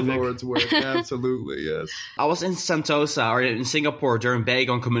Asia you. Pacific. Lord's work. Absolutely, yes. I was in Sentosa or in Singapore during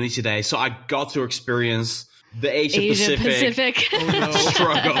Bagon Community Day, so I got to experience the Asia Pacific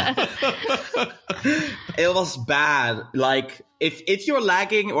struggle. It was bad. Like if you're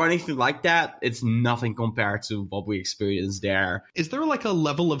lagging or anything like that, it's nothing compared to what we experienced there. Is there like a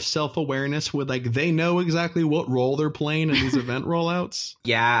level of self-awareness where like they know exactly what role they're playing in these event rollouts?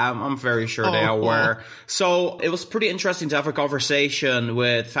 Yeah, I'm very sure they are aware. So it was pretty interesting to have a conversation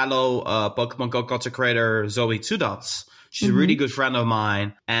with fellow Pokemon Go content creator Zoe Two Dots. She's a really good friend of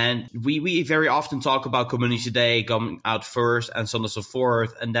mine. And we very often talk about Community Day coming out first and so on and so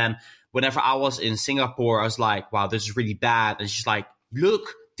forth. And then whenever I was in Singapore, I was like, wow, this is really bad. And she's like,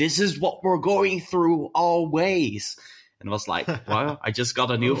 look, this is what we're going through always. And I was like, well, I just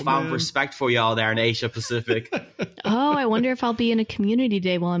got a newfound respect for y'all there in Asia Pacific. Oh, I wonder if I'll be in a community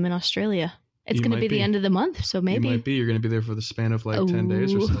day while I'm in Australia. It's going to be the end of the month, so maybe. You might be. You're going to be there for the span of like 10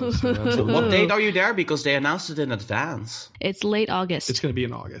 days or so. So what date are you there? Because they announced it in advance. It's late August. It's going to be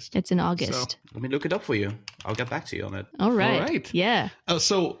in August. It's in August. So. Let me look it up for you. I'll get back to you on it. All right. All right. Yeah.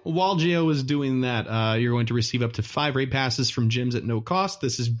 So while Gio is doing that, you're going to receive up to 5 raid passes from gyms at no cost.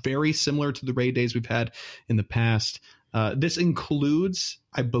 This is very similar to the raid days we've had in the past. This includes,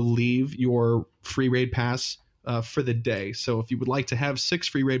 I believe, your free raid pass for the day. So if you would like to have 6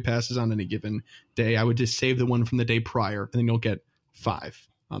 free raid passes on any given day, I would just save the one from the day prior, and then you'll get 5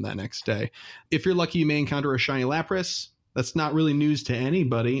 on that next day. If you're lucky, you may encounter a shiny Lapras. That's not really news to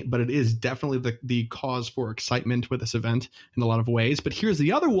anybody, but it is definitely the cause for excitement with this event in a lot of ways. But here's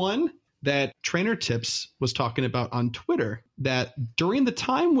the other one that Trainer Tips was talking about on Twitter, that during the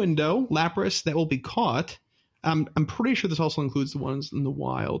time window, Lapras that will be caught, I'm pretty sure this also includes the ones in the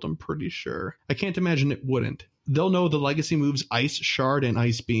wild. I'm pretty sure. I can't imagine it wouldn't. They'll know the legacy moves Ice Shard and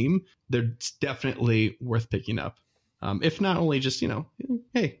Ice Beam. They're definitely worth picking up. If not only just, hey,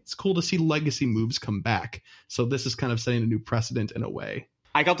 it's cool to see legacy moves come back. So this is kind of setting a new precedent in a way.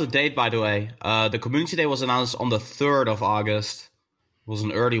 I got the date, by the way. The Community Day was announced on the 3rd of August. It was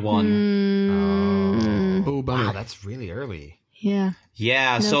an early one. Oh, bummer. Wow, that's really early. Yeah.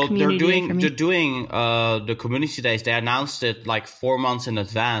 Yeah, No so community day for me. they're doing the community days. They announced it like 4 months in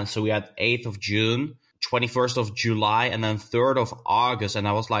advance. So we had 8th of June, 21st of July, and then 3rd of August. And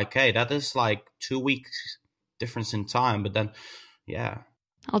I was like, hey, that is like 2 weeks difference in time. But then, yeah.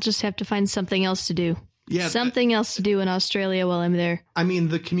 I'll just have to find something else to do. Yeah, Something else to do in Australia while I'm there. I mean,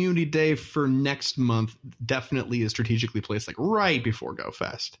 the community day for next month definitely is strategically placed like right before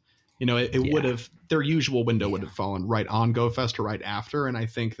GoFest. You know, it would have, their usual window would have fallen right on GoFest or right after. And I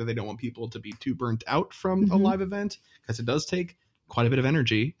think that they don't want people to be too burnt out from a live event because it does take quite a bit of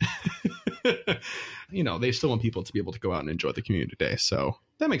energy. You know, they still want people to be able to go out and enjoy the community day. So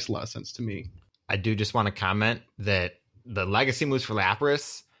that makes a lot of sense to me. I do just want to comment that the legacy moves for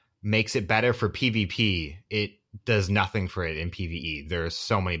Lapras makes it better for PvP. It does nothing for it in PvE. There's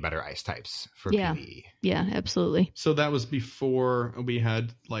so many better ice types for PvE. Yeah, absolutely. So that was before we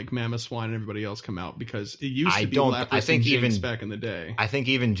had like Mamoswine and everybody else come out, because it used to be Lapras and Jinx back in the day. I think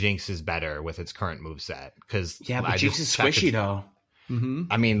even Jinx is better with its current moveset. But Jinx is squishy though. Mm-hmm.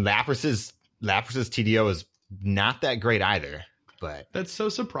 I mean, Lapras's TDO is not that great either. But that's so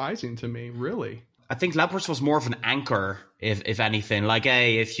surprising to me, really. I think Lapras was more of an anchor, if anything. Like,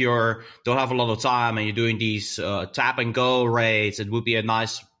 hey, if you don't have a lot of time and you're doing these tap and go raids, it would be a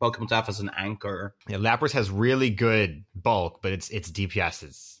nice Pokemon to have as an anchor. Yeah, Lapras has really good bulk, but its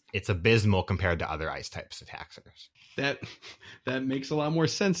DPS it's abysmal compared to other ice types attackers. That makes a lot more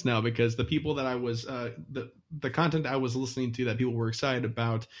sense now, because the people that I was the content I was listening to that people were excited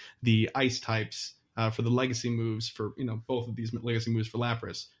about the ice types for the legacy moves for, you know, both of these legacy moves for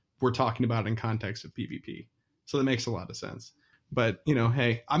Lapras, we're talking about in context of PvP. So that makes a lot of sense. But, you know,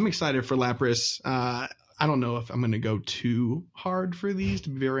 hey, I'm excited for Lapras. I don't know if I'm going to go too hard for these, to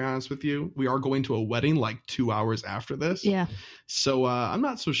be very honest with you. We are going to a wedding like 2 hours after this. Yeah. So I'm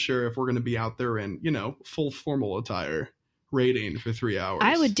not so sure if we're going to be out there in, you know, full formal attire raiding for 3 hours.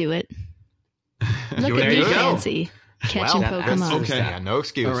 I would do it. Look There at me you go. fancy. Catching Well, Pokemon. okay. Yeah, no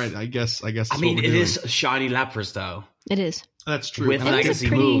excuse. All right, I guess. I That's mean, what it we're doing. is shiny Lapras though. It is. That's true. With And I- legacy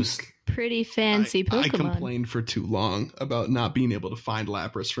pretty- moves. Pretty fancy I Pokemon. complained for too long about not being able to find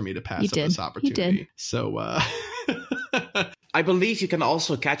Lapras for me to pass You up did. this You opportunity. did. So, I believe you can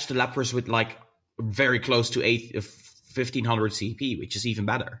also catch the Lapras with like very close to 1500 CP, which is even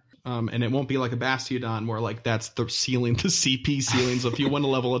better. and it won't be like a Bastiodon where like that's the ceiling, the CP ceiling. So if you want to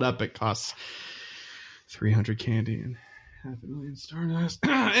level it up, it costs 300 candy and 500,000 Stardust.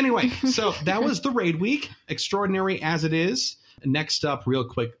 Anyway, so that was the raid week, extraordinary as it is. Next up, real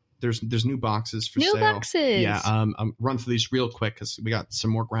quick, there's new boxes for New sale. boxes. Yeah, run through these real quick because we got some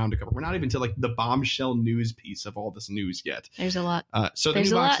more ground to cover. We're not even to like the bombshell news piece of all this news yet. There's a lot. So the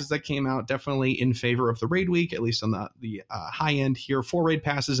new boxes that came out, definitely in favor of the raid week, at least on the high end here. 4 raid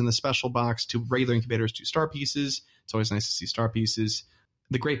passes in the special box, 2 regular incubators, 2 star pieces. It's always nice to see star pieces.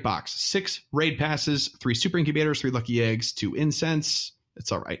 The great box, 6 raid passes, 3 super incubators, 3 lucky eggs, 2 incense.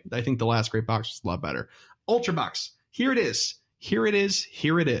 It's all right. I think the last great box was a lot better. Ultra box, here it is. Here it is.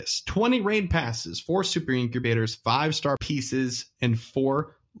 Here it is. 20 raid passes, 4 super incubators, 5 star pieces, and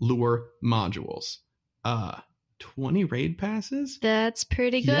 4 lure modules. 20 raid passes? That's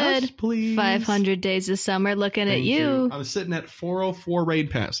pretty good. Yes, please. 500 days of summer looking Thank at you. I was sitting at 404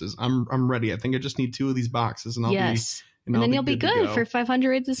 raid passes. I'm ready. I think I just need 2 of these boxes and I'll Yes. be And then you'll be to good go. for 500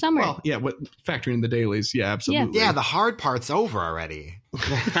 raids of summer. Well, yeah, factoring in the dailies. Yeah, absolutely. Yeah, the hard part's over already.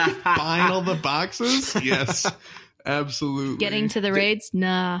 Buying all the boxes? Yes. Absolutely. Getting to the raids?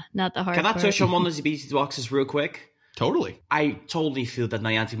 Nah, not the hard Can I part. touch on one of the BT boxes real quick? Totally. I totally feel that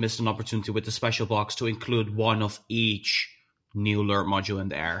Niantic missed an opportunity with the special box to include one of each new lure module in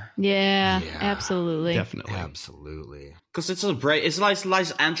there. Yeah, Yeah, absolutely. Definitely. Absolutely. Because it's a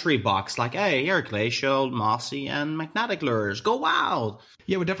nice entry box. Like, hey, here are Glacial, Mossy, and Magnetic lures. Go wild!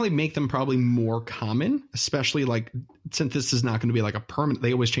 Yeah, it would definitely make them probably more common, especially like since this is not going to be like a permanent.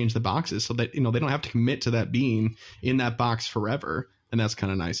 They always change the boxes so that, you know, they don't have to commit to that being in that box forever. And that's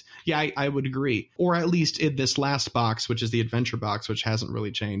kind of nice. Yeah, I would agree. Or at least in this last box, which is the adventure box, which hasn't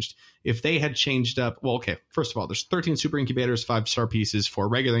really changed. If they had changed up, well, okay, first of all, there's 13 super incubators, 5 star pieces, 4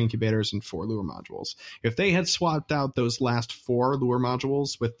 regular incubators, and 4 lure modules. If they had swapped out those last 4 lure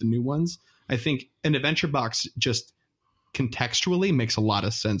modules with the new ones, I think an adventure box just contextually makes a lot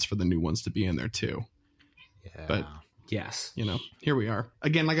of sense for the new ones to be in there too. Yeah. But, Yes. you know, here we are.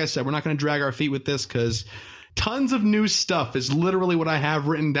 Again, like I said, we're not going to drag our feet with this because tons of new stuff is literally what I have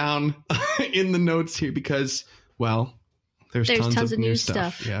written down in the notes here because, well, there's tons of new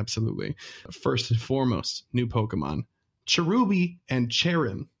stuff. Yeah, absolutely. First and foremost, new Pokemon. Cherubi and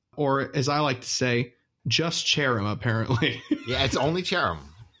Cherim, or as I like to say, just Cherim, apparently. Yeah, it's only Cherim.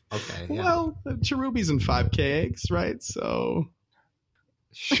 Okay. Yeah. Well, cherubies and 5K eggs, right? So,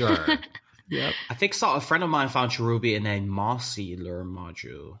 Sure. yep. I think a friend of mine found cherubi in a mossy lure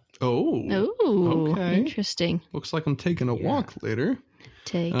module. Oh, Ooh, okay. interesting. Looks like I'm taking a walk later.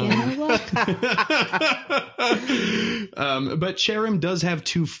 Taking a walk. But Cherim does have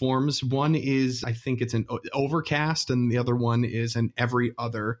two forms. One is, I think it's an overcast, and the other one is an every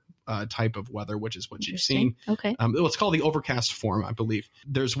other type of weather, which is what you've seen. Okay. It's called the overcast form, I believe.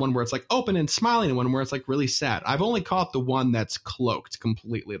 There's one where it's like open and smiling, and one where it's like really sad. I've only caught the one that's cloaked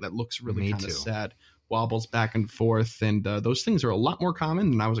completely. That looks really kind of sad, wobbles back and forth, and those things are a lot more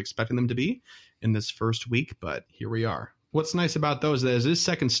common than I was expecting them to be in this first week. But here we are. What's nice about those is this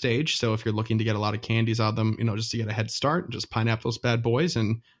second stage. So if you're looking to get a lot of candies out of them, just to get a head start, just pineapple those bad boys,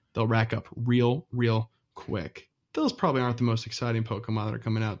 and they'll rack up real quick. Those probably aren't the most exciting Pokemon that are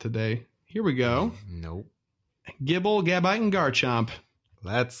coming out today. Here we go. Nope. Gibble, Gabite, and Garchomp.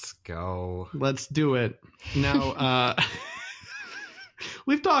 Let's go. Let's do it. Now,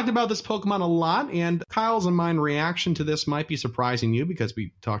 we've talked about this Pokemon a lot, and Kyle's and mine reaction to this might be surprising you because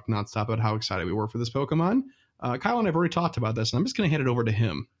we talked nonstop about how excited we were for this Pokemon. Kyle and I have already talked about this, and I'm just going to hand it over to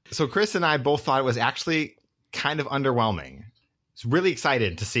him. So Chris and I both thought it was actually kind of underwhelming. I was really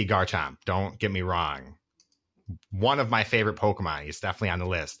excited to see Garchomp. Don't get me wrong. One of my favorite Pokemon. He's definitely on the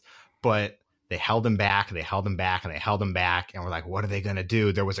list. But they held him back, and they held him back, and they held him back. And we're like, what are they going to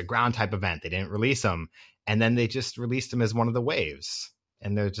do? There was a ground type event. They didn't release him. And then they just released him as one of the waves.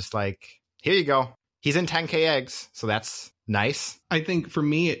 And they're just like, here you go. He's in 10K eggs. So that's nice. I think for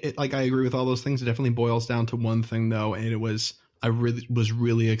me, I agree with all those things. It definitely boils down to one thing, though. And it was, I was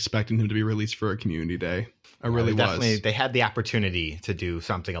really expecting him to be released for a community day. I really was. They had the opportunity to do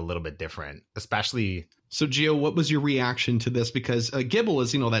something a little bit different, especially. So, Gio, what was your reaction to this? Because Gibble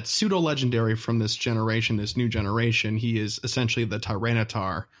is, that pseudo-legendary from this generation, this new generation. He is essentially the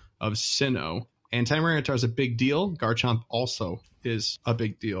Tyranitar of Sinnoh. And Tyranitar is a big deal. Garchomp also is a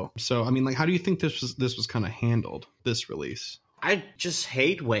big deal. So, I mean, how do you think this was kind of handled, this release? I just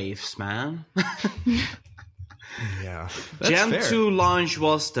hate waves, man. Yeah. Gen 2 launch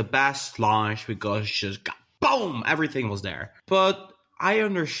was the best launch because just boom, everything was there. But I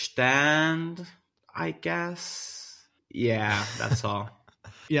understand, I guess. Yeah, that's all.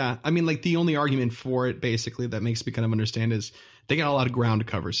 Yeah, I mean, the only argument for it, basically, that makes me kind of understand is they got a lot of ground to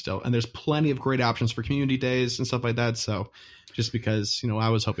cover still. And there's plenty of great options for community days and stuff like that. So just because, I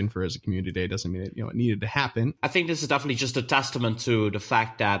was hoping for it as a community day doesn't mean it needed to happen. I think this is definitely just a testament to the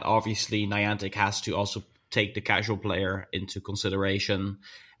fact that obviously Niantic has to also take the casual player into consideration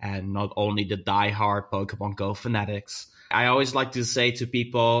and not only the diehard Pokemon Go fanatics. I always like to say to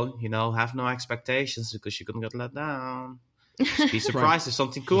people, have no expectations because you're going to get let down. Just be surprised if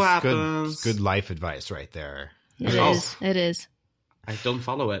something cool happens. It's good life advice right there. It is. I don't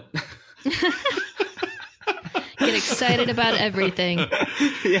follow it. Get excited about everything.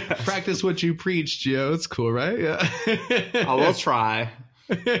 Yeah. Practice what you preach, Gio. It's cool, right? Yeah. I will try.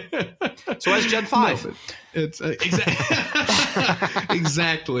 So as Gen 5. No, it's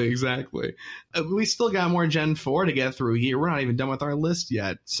exactly. We still got more Gen 4 to get through here. We're not even done with our list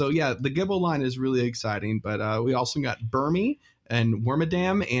yet. So yeah, the Gibble line is really exciting, but we also got Burmy and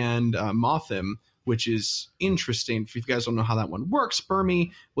Wormadam and Mothim, which is interesting. If you guys don't know how that one works,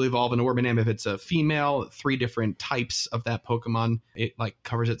 Burmy will evolve into Wormadam if it's a female. 3 different types of that Pokemon. It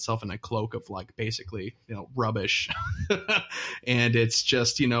covers itself in a cloak of basically rubbish, and it's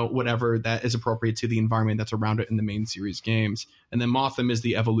just whatever that is appropriate to the environment that's around it in the main series games. And then Mothim is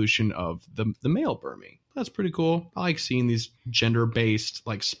the evolution of the male Burmy. That's pretty cool. I like seeing these gender-based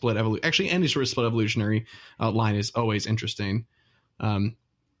split evolution. Actually, any sort of split evolutionary line is always interesting.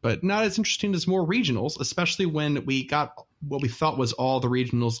 But not as interesting as more regionals, especially when we got what we thought was all the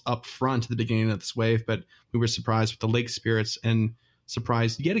regionals up front at the beginning of this wave, but we were surprised with the Lake Spirits and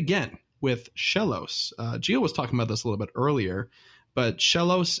surprised yet again with Shellos. Gio was talking about this a little bit earlier, but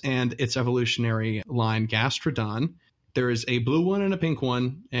Shellos and its evolutionary line Gastrodon, there is a blue one and a pink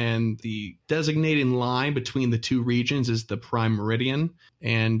one, and the designating line between the two regions is the Prime Meridian,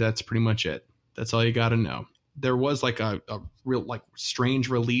 and that's pretty much it. That's all you got to know. There was a real strange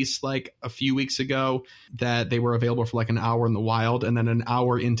release a few weeks ago that they were available for an hour in the wild, and then an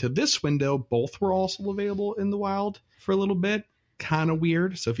hour into this window both were also available in the wild for a little bit. Kind of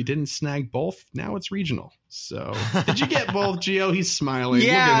weird. So if you didn't snag both, now it's regional. So did you get both, Gio? He's smiling.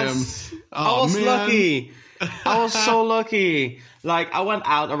 Yes. Look at him. I was lucky. I was so lucky. I went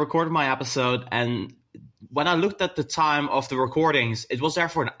out, I recorded my episode, and when I looked at the time of the recordings, it was there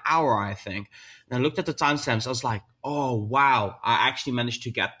for an hour, I think. And I looked at the timestamps. I was like, oh, wow. I actually managed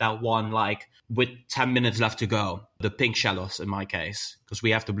to get that one, like, with 10 minutes left to go. The pink shallows, in my case, because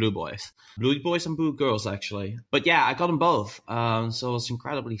we have the blue boys. Blue boys and blue girls, actually. But yeah, I got them both. So I was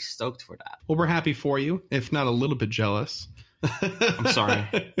incredibly stoked for that. Well, we're happy for you, if not a little bit jealous. I'm sorry.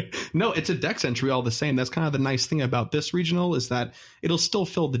 No, it's a dex entry all the same. That's kind of the nice thing about this regional is that it'll still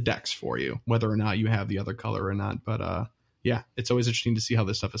fill the decks for you, whether or not you have the other color or not. But yeah, it's always interesting to see how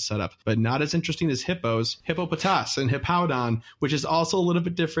this stuff is set up. But not as interesting as Hippos, Hippopotas, and Hippowdon, which is also a little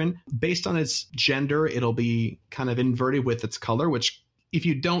bit different. Based on its gender, it'll be kind of inverted with its color, which, if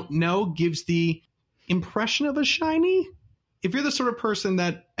you don't know, gives the impression of a shiny. If you're the sort of person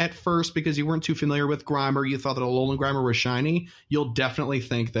that at first, because you weren't too familiar with Grimer, you thought that Alolan Grimer was shiny, you'll definitely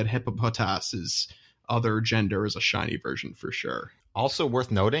think that Hippopotas's other gender is a shiny version for sure. Also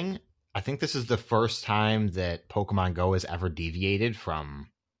worth noting, I think this is the first time that Pokemon Go has ever deviated from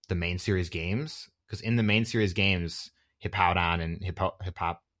the main series games. Because in the main series games, Hippowdon and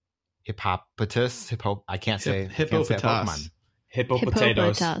Hippopotas, I can't say Pokemon.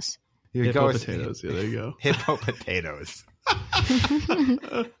 Hippopotatoes. Here goes Hippopotatoes. Yeah, there you go. Hippopotatoes.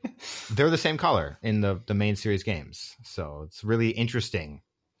 They're the same color in the main series games. So it's really interesting.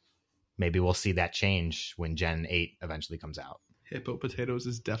 Maybe we'll see that change when Gen 8 eventually comes out. Hippopotatoes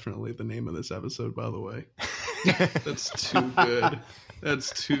is definitely the name of this episode, by the way. That's too good.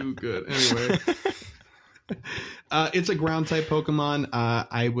 That's too good. Anyway. It's a ground type Pokemon.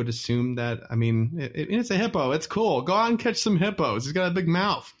 I would assume that, I mean, it's a hippo. It's cool. Go out and catch some hippos. He's got a big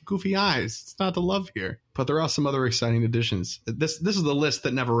mouth, goofy eyes. It's not the love here. But there are some other exciting additions. This is the list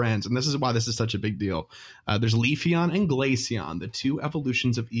that never ends, and this is why this is such a big deal. There's Leafeon and Glaceon, the two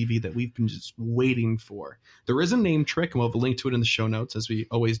evolutions of Eevee that we've been just waiting for. There is a name trick, and we'll have a link to it in the show notes, as we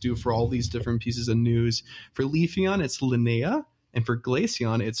always do for all these different pieces of news. For Leafeon, it's Linnea, and for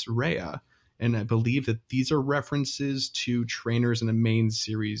Glaceon, it's Rhea. And I believe that these are references to trainers in a main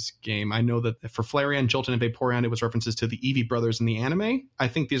series game. I know that for Flareon, Jolteon, and Vaporeon, it was references to the Eevee brothers in the anime. I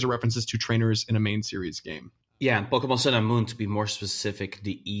think these are references to trainers in a main series game. Yeah, and Pokemon Sun and Moon, to be more specific,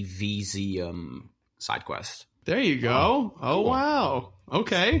 the EVZ side quest. There you go. Oh, cool. Wow.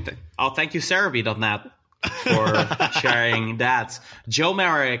 Okay. Oh, thank you, Cerebi.net, for sharing that. Joe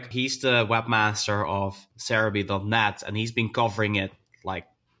Merrick, he's the webmaster of Cerebi.net, and he's been covering it like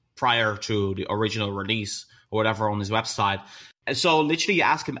prior to the original release or whatever on his website. And so literally you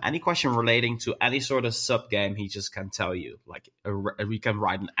ask him any question relating to any sort of sub game, he just can tell you. Like we can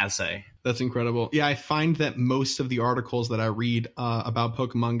write an essay. That's incredible. Yeah, I find that most of the articles that I read about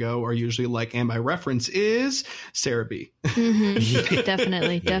Pokemon Go are usually like, and my reference is Cerebi. Mm-hmm.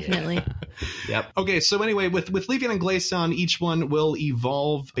 Definitely. Yep. Okay, so anyway, with Leafeon and Glaceon, each one will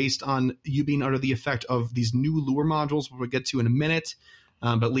evolve based on you being under the effect of these new lure modules, which we'll get to in a minute.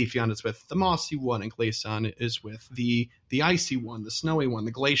 But Leafeon is with the mossy one, and Glaceon is with the icy one, the snowy one,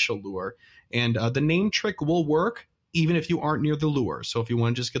 the glacial lure. And the name trick will work even if you aren't near the lure. So if you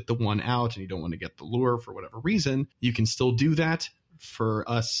want to just get the one out and you don't want to get the lure for whatever reason, you can still do that. For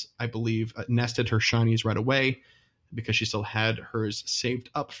us, I believe, Nest did her shinies right away because she still had hers saved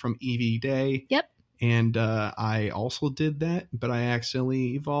up from Eevee Day. Yep. And I also did that, but I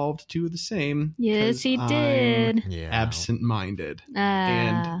accidentally evolved to the same. Yes, he did. Absent-minded.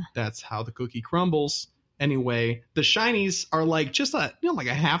 And that's how the cookie crumbles. Anyway, the shinies are like just like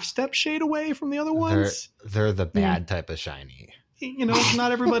a half step shade away from the other ones. They're the bad type of shiny. You know,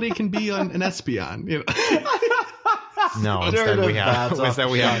 not everybody can be an Espeon. You know? No, instead we have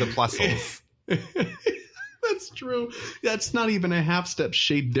the Plusles. That's true. That's not even a half step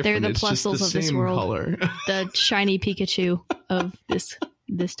shade different. They're the it's just Plusles the of same this world. Color. The shiny Pikachu of this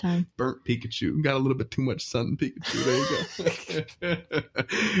time. Burnt Pikachu. Got a little bit too much sun Pikachu. There you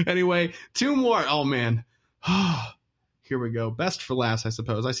go. Anyway, two more. Oh, man. Here we go. Best for last, I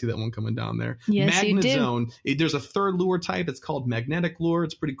suppose. I see that one coming down there. Yes, you do. There's a third lure type. It's called magnetic lure.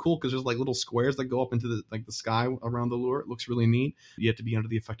 It's pretty cool because there's like little squares that go up into the sky around the lure. It looks really neat. You have to be under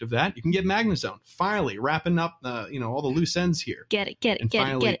the effect of that. You can get Magnezone. Finally, wrapping up all the loose ends here. Get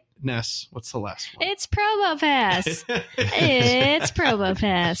it. Ness, what's the last one? It's Probopass. It's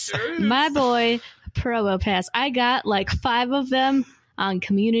Probopass. Sure is. My boy, Probopass. I got like 5 of them on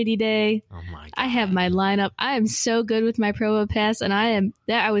Community Day. Oh my God. I have my lineup. I am so good with my Probopass, and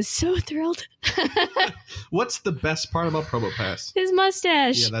I was so thrilled. What's the best part about Probopass? His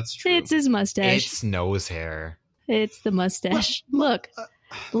mustache. Yeah, that's true. It's his mustache. It's nose hair. It's the mustache. Look.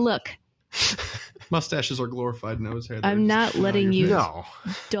 Mustaches are glorified nose hair. I'm not letting you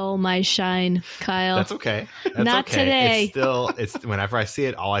dull my shine, Kyle. That's okay. Not today. It's whenever I see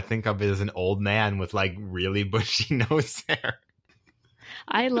it, all I think of is an old man with like really bushy nose hair.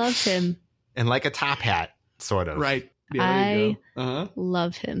 I love him. and like a top hat, sort of. Right. Yeah, there you go. Uh-huh.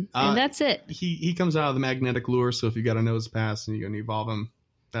 Love him. And that's it. He comes out of the magnetic lure, so if you got a nose pass and you're going to evolve him,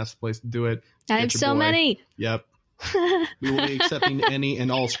 that's the place to do it. I have so many. Yep. We will be accepting any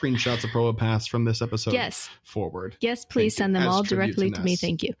and all screenshots of Probopass from this episode forward. Yes, please send them all directly to me.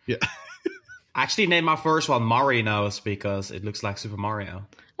 Thank you. Yeah. I actually named my first one Marinos because it looks like Super Mario.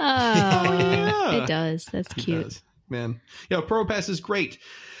 Oh, yeah. It does. That's cute. Does. Man. Yeah, Probopass is great.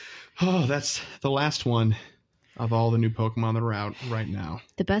 Oh, that's the last one of all the new Pokemon that are out right now.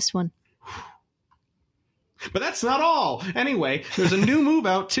 The best one. But that's not all. Anyway, there's a new move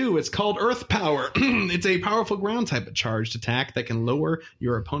out too. It's called Earth Power. It's a powerful ground type of charged attack that can lower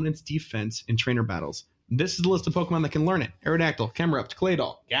your opponent's defense in trainer battles. This is the list of Pokemon that can learn it. Aerodactyl, Camerupt,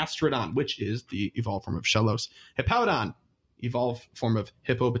 Claydol, Gastrodon, which is the evolved form of Shellos, Hippowdon, evolved form of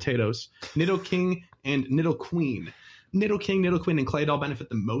Hippo Potatoes, Nidoking, and Nidoqueen. Nidoking, Nidoqueen, and Claydol benefit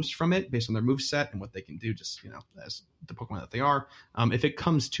the most from it based on their moveset and what they can do, just, as the Pokemon that they are. If it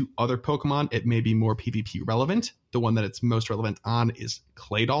comes to other Pokemon, it may be more PvP relevant. The one that it's most relevant on is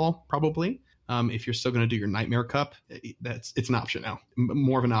Claydol, probably. If you're still going to do your Nightmare Cup, it's an option now.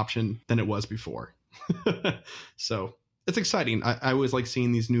 More of an option than it was before. So it's exciting. I always like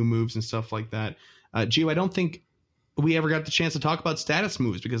seeing these new moves and stuff like that. Gio, I don't think we ever got the chance to talk about status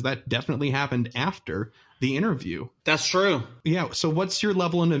moves because that definitely happened after the interview. That's true. Yeah. So what's your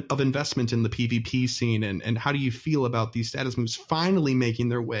level of investment in the PvP scene and how do you feel about these status moves finally making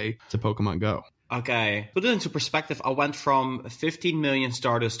their way to Pokemon Go? Okay. Put it into perspective. I went from 15 million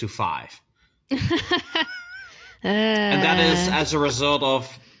starters to 5. And that is as a result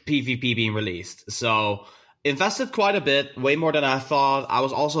of PvP being released. So invested quite a bit, way more than I thought. I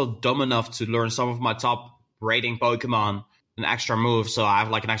was also dumb enough to learn some of my top rating Pokemon an extra move, so I have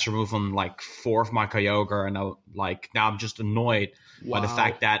like an extra move on like 4 of my Kyogre, and now I'm just annoyed by the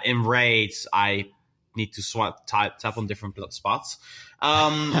fact that in raids I need to tap on different spots.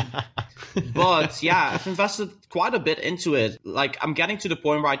 But yeah, I've invested quite a bit into it. Like, I'm getting to the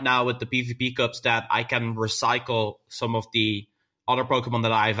point right now with the PvP cups that I can recycle some of the other Pokemon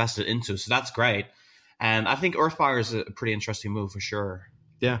that I invested into, so that's great. And I think Earth Power is a pretty interesting move for sure.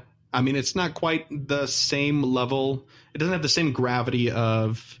 Yeah. I mean, it's not quite the same level. It doesn't have the same gravity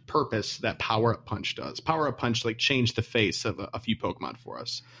of purpose that Power Up Punch does. Power Up Punch changed the face of a few Pokemon for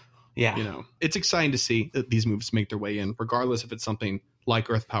us. Yeah. It's exciting to see that these moves make their way in, regardless if it's something like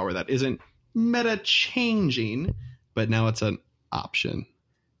Earth Power that isn't meta changing, but now it's an option.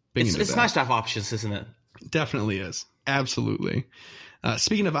 It's nice to have options, isn't it? Definitely is. Absolutely.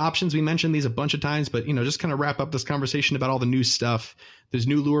 Speaking of options, we mentioned these a bunch of times, but, just kind of wrap up this conversation about all the new stuff. There's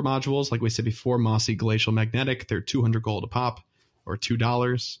new lure modules, like we said before, Mossy, Glacial, Magnetic. They're 200 gold a pop, or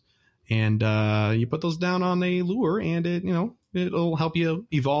 $2. And you put those down on a lure, and it'll help you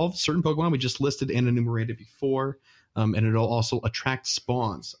evolve certain Pokemon we just listed and enumerated before. And it'll also attract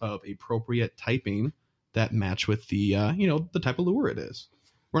spawns of appropriate typing that match with the the type of lure it is.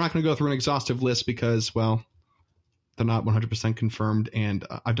 We're not going to go through an exhaustive list because, well, they're not 100% confirmed, and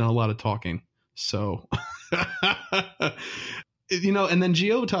I've done a lot of talking. So, and then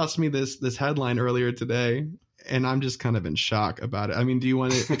Gio tossed me this headline earlier today, and I'm just kind of in shock about it. I mean, do you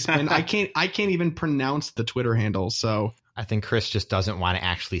want to explain? I can't even pronounce the Twitter handle, so I think Chris just doesn't want to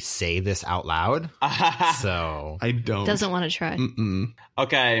actually say this out loud. So I don't. Doesn't want to try. Mm-mm.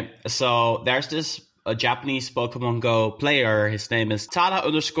 Okay, so there's this a Japanese Pokemon Go player. His name is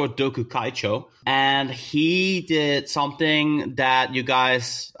Tada_Doku Kaicho. And he did something that you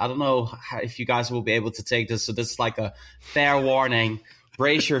guys, I don't know if you guys will be able to take this. So this is like a fair warning.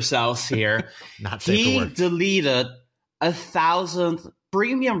 Brace yourselves here. Not safe for work. He deleted 1,000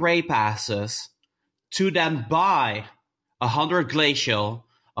 premium raid passes to then buy 100 Glacial,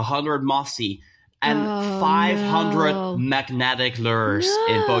 100 Mossy, and 500 magnetic lures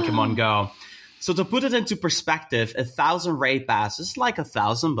in Pokemon Go. So to put it into perspective, 1,000 raid passes is like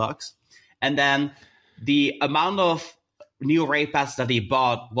 $1,000, and then the amount of new raid passes that he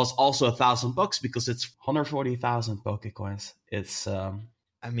bought was also $1,000 because it's 140,000 Pokecoins. It's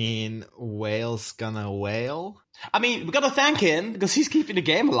I mean, whale's gonna whale. I mean, we gotta thank him because he's keeping the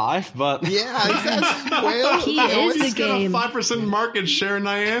game alive. But yeah, whale. He is the game. Got a 5% market share in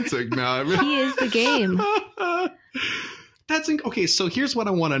Niantic now. I mean, he is the game. Okay. So here's what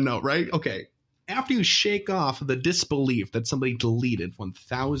I want to know, right? Okay. After you shake off the disbelief that somebody deleted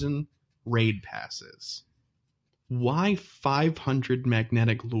 1,000 raid passes, why 500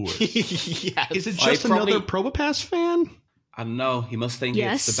 magnetic lures? Yes. Is it just another Probopass fan? I don't know. He must think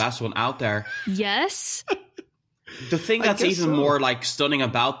it's the best one out there. Yes. The thing that's even more stunning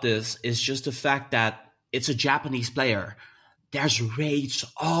about this is just the fact that it's a Japanese player. there's raids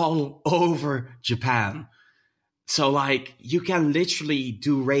all over Japan. So, like, you can literally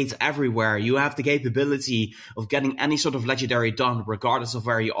do raids everywhere. You have the capability of getting any sort of legendary done, regardless of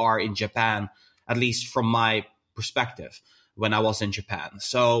where you are in Japan, at least from my perspective when I was in Japan.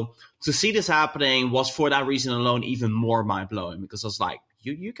 So, to see this happening was, for that reason alone, even more mind-blowing, because I was like,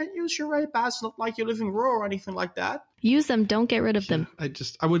 you can use your raid pass, not like you live in Raw or anything like that. Use them. Don't get rid of them.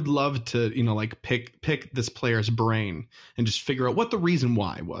 I would love to, like pick this player's brain and just figure out what the reason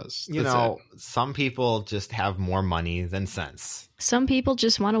why was. Some people just have more money than sense. Some people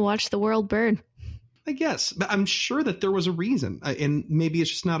just want to watch the world burn. I guess, but I'm sure that there was a reason, and maybe it's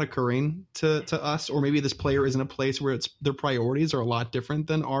just not occurring to us, or maybe this player is in a place where their priorities are a lot different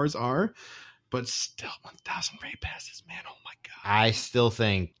than ours are. But still, 1,000 raid passes, man. Oh my god! I still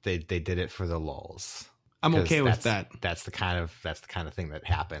think they did it for the lulz. I'm okay with that. That's the kind of thing that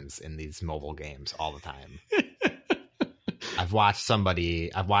happens in these mobile games all the time. I've watched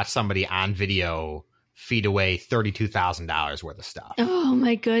somebody on video feed away $32,000 worth of stuff. Oh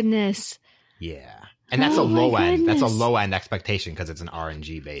my goodness! Yeah, and that's a low end. That's a low end expectation because it's an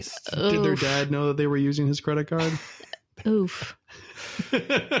RNG based. Did their dad know that they were using his credit card? Oof.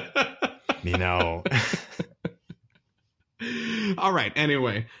 All right.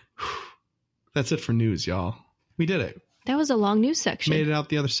 Anyway, that's it for news, y'all. We did it. That was a long news section. Made it out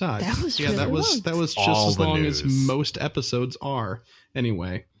the other side. That was that was just all as long news. as most episodes are.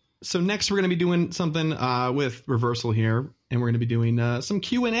 Anyway, so next we're going to be doing something with Reversal here, and we're going to be doing some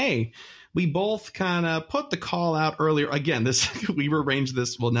Q&A. We both kind of put the call out earlier. Again, we arranged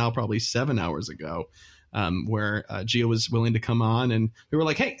this now probably 7 hours ago. Where Gio was willing to come on, and we were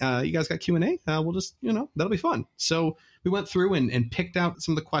like, hey, you guys got Q&A? We'll just, that'll be fun. So we went through and picked out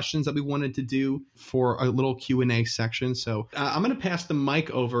some of the questions that we wanted to do for a little Q&A section. So I'm going to pass the mic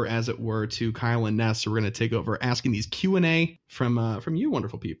over, as it were, to Kyle and Ness. So we're going to take over asking these Q&A from you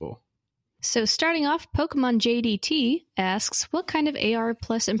wonderful people. So starting off, Pokemon JDT asks, what kind of AR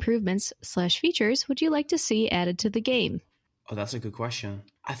plus improvements / features would you like to see added to the game? Oh, that's a good question.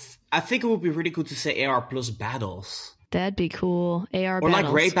 I think it would be really cool to say AR plus battles. That'd be cool. AR or battles.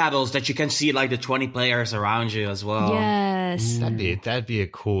 like raid battles that you can see like the 20 players around you as well. Yes. That'd be a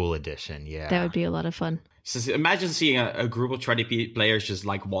cool addition. Yeah. That would be a lot of fun. So imagine seeing a group of 20 players just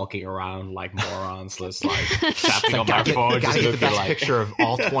like walking around like morons, just like tapping on their phone. Gotta get the best picture of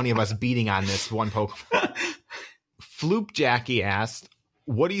all 20 of us beating on this one Pokemon. Floop Jackie asked,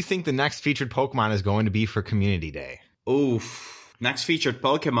 what do you think the next featured Pokemon is going to be for Community Day? Oof. Next featured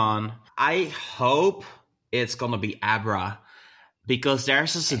Pokemon. I hope it's going to be Abra. Because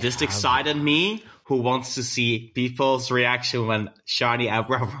there's a sadistic side in me who wants to see people's reaction when shiny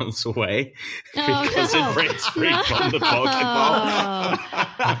Abra runs away. Because it breaks free from the Pokeball.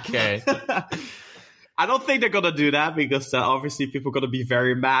 Okay. I don't think they're going to do that because obviously people are going to be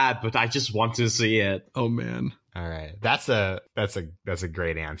very mad, but I just want to see it. Oh, man. All right. That's a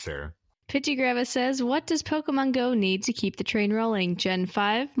great answer. Pittygrava says, what does Pokemon Go need to keep the train rolling? Gen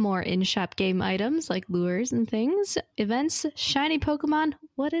 5, more in-shop game items like lures and things, events, shiny Pokemon,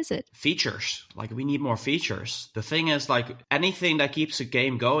 what is it? Features. Like, we need more features. The thing is, like, anything that keeps a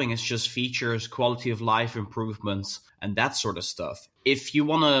game going is just features, quality of life improvements, and that sort of stuff. If you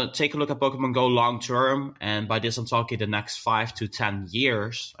want to take a look at Pokemon Go long-term, and by this I'm talking the next 5 to 10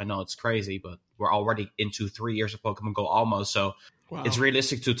 years, I know it's crazy, but we're already into 3 years of Pokemon Go almost, so wow. It's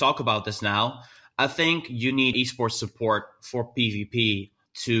realistic to talk about this now. I think you need esports support for PvP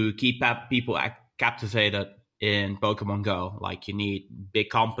to keep people captivated in Pokemon Go. Like, you need big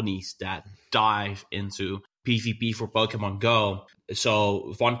companies that dive into PvP for Pokemon Go.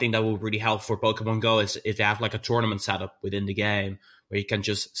 So one thing that will really help for Pokemon Go is if they have like a tournament setup within the game where you can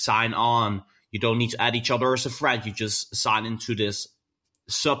just sign on. You don't need to add each other as a friend. You just sign into this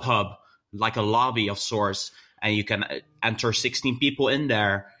sub-hub, like a lobby of sorts, and you can enter 16 people in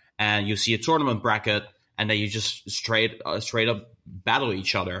there, and you see a tournament bracket, and then you just straight up battle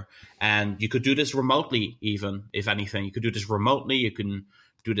each other. And you could do this remotely, even, if anything. You could do this remotely. You can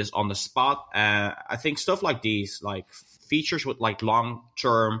do this on the spot. I think stuff like these, like features with like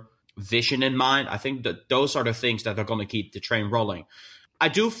long-term vision in mind, I think that those are the things that are going to keep the train rolling. I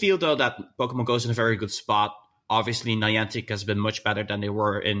do feel, though, that Pokemon Go is in a very good spot. Obviously, Niantic has been much better than they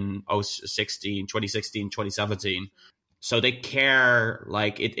were in 2016, 2017. So they care,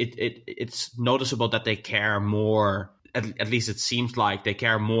 like, it's noticeable that they care more, at least it seems like they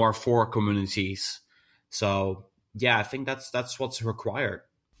care more for communities. So, yeah, I think that's what's required.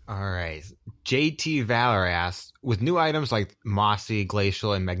 All right. JT Valor asks, with new items like Mossy,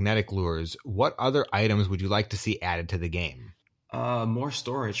 Glacial, and Magnetic Lures, what other items would you like to see added to the game? More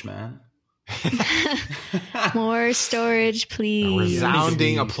storage, man. More storage, please.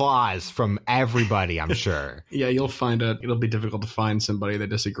 Resounding applause from everybody, I'm sure. Yeah, you'll find it'll be difficult to find somebody that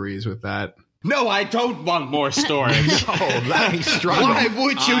disagrees with that. No, I don't want more storage. Oh, let me struggle. Why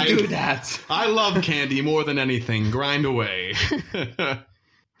would you do that? I love candy more than anything. Grind away.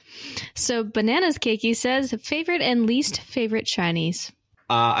 So Bananas Cakey says, favorite and least favorite shinies.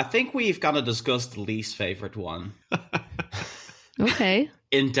 I think we've kind of discussed the least favorite one. Okay.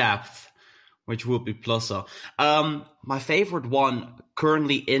 In depth, which would be Plusa. My favorite one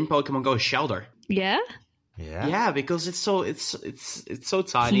currently in Pokemon Go is Shelter. Yeah? Yeah, because it's so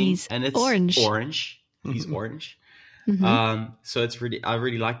tiny. He's and it's orange. He's orange. Mm-hmm. So I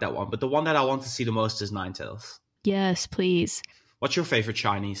really like that one. But the one that I want to see the most is Ninetales. Yes, please. What's your favorite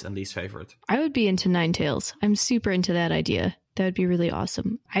shinies and least favorite? I would be into Ninetales. I'm super into that idea. That would be really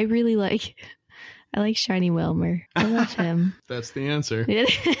awesome. I like Shiny Wilmer. I love him. That's the answer.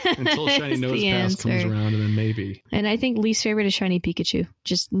 Until Shiny Nose Pass comes around, and then maybe. And I think least favorite is Shiny Pikachu.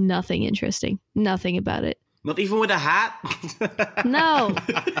 Just nothing interesting. Nothing about it. Not even with a hat? No.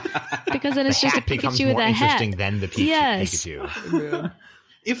 Because then it's just a Pikachu with a hat. Interesting than the Pikachu. Man.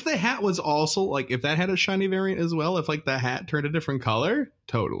 If the hat was also, like, if that had a shiny variant as well, if, like, the hat turned a different color,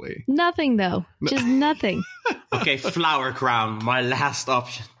 totally. Nothing, though. Just nothing. Okay, Flower Crown, my last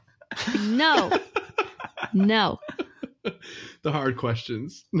option. No. The hard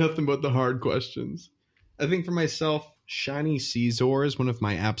questions. Nothing but the hard questions. I think for myself, Shiny Caesar is one of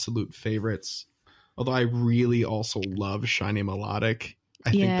my absolute favorites. Although I really also love Shiny Melodic. I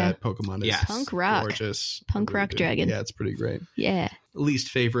think that Pokemon is Punk rock. Gorgeous. Punk rock dragon. Yeah, it's pretty great. Yeah. Least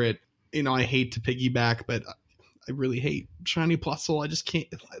favorite, I hate to piggyback, but I really hate Shiny Plusle. I just can't.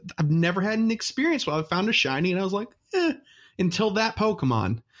 I've never had an experience where I found a Shiny and I was like, until that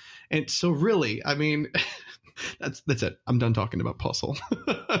Pokemon. And so really, I mean, that's it. I'm done talking about Plusle.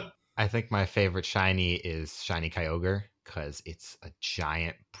 I think my favorite Shiny is Shiny Kyogre because it's a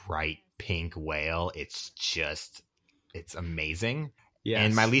giant, bright pink whale. It's amazing. Yes.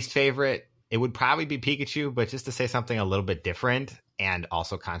 And my least favorite, it would probably be Pikachu, but just to say something a little bit different and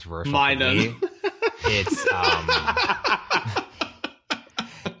also controversial for me, it's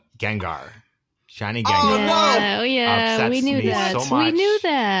Gengar. Shiny Gengar. Oh yeah, we knew that. So much. We knew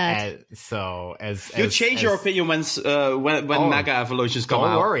that. You change your opinion when Mega Evolutions come out.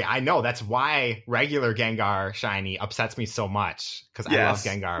 Don't worry, I know. That's why regular Gengar Shiny upsets me so much because I love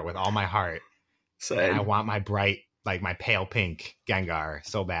Gengar with all my heart. Same. And I want my bright, like my pale pink Gengar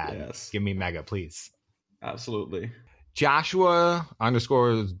so bad. Yes. Give me Mega, please. Absolutely. Joshua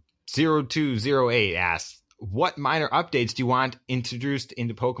 _0208 asks, what minor updates do you want introduced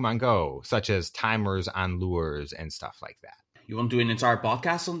into Pokemon Go, such as timers on lures and stuff like that? You want to do an entire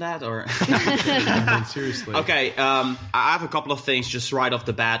podcast on that, or seriously? Okay, I have a couple of things just right off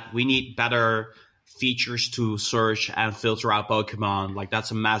the bat. We need better features to search and filter out Pokemon. Like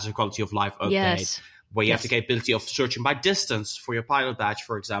that's a massive quality of life update. Yes. Where you have the capability of searching by distance for your pilot badge,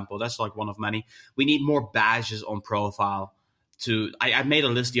 for example. That's like one of many. We need more badges on profile. I made a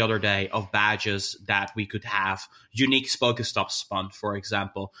list the other day of badges that we could have. Unique Pokestop spun, for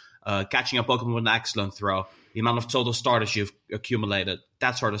example. Catching a Pokemon with an excellent throw. The amount of total starters you've accumulated.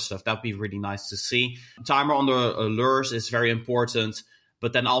 That sort of stuff. That'd be really nice to see. Timer on the lures is very important.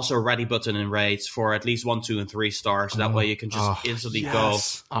 But then also a ready button in raids for at least 1, 2, and 3 stars. That way you can just instantly go.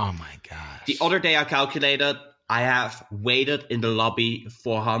 Oh my gosh. The other day I calculated, I have waited in the lobby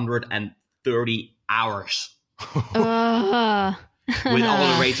for 130 hours. With all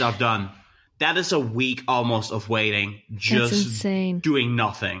the raids I've done. That is a week almost of waiting. Just That's insane. Doing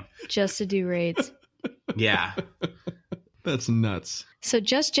nothing. Just to do raids. Yeah. That's nuts. So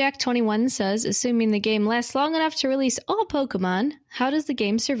Just Jack 21 says, assuming the game lasts long enough to release all Pokemon, how does the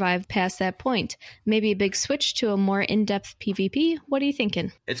game survive past that point? Maybe a big switch to a more in-depth PvP? What are you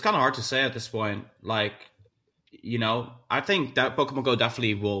thinking? It's kind of hard to say at this point. Like, I think that Pokemon Go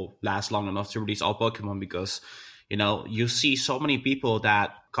definitely will last long enough to release all Pokemon because, you see so many people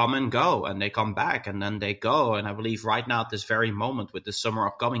that come and go and they come back and then they go. And I believe right now at this very moment with the summer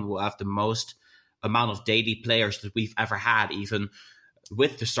upcoming, we'll have the most amount of daily players that we've ever had, even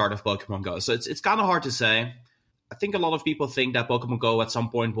with the start of Pokemon Go. So it's kind of hard to say. I think a lot of people think that Pokemon Go at some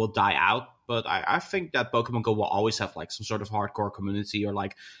point will die out, but I think that Pokemon Go will always have like some sort of hardcore community or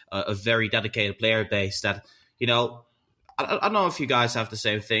like a very dedicated player base that, I don't know if you guys have the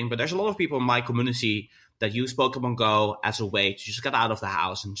same thing, but there's a lot of people in my community that use Pokemon Go as a way to just get out of the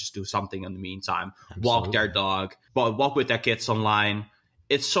house and just do something in the meantime. Absolutely. Walk their dog, walk with their kids online.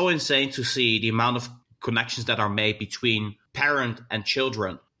 It's so insane to see the amount of connections that are made between parent and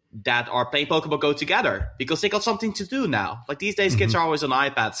children that are playing Pokemon Go together because they got something to do now. Like these days, kids are always on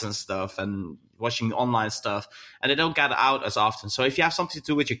iPads and stuff and watching online stuff, and they don't get out as often. So if you have something to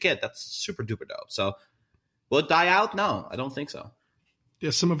do with your kid, that's super duper dope. So will it die out? No, I don't think so. Yeah,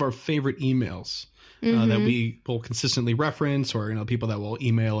 some of our favorite emails that we will consistently reference, or people that will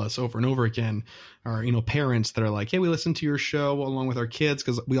email us over and over again, are parents that are like, "Hey, we listen to your show along with our kids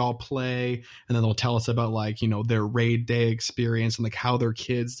because we all play," and then they'll tell us about their raid day experience and how their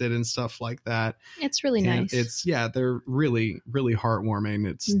kids did and stuff like that. It's really nice. They're really, really heartwarming.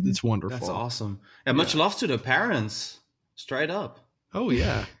 It's wonderful. That's awesome. And much love to the parents, straight up. Oh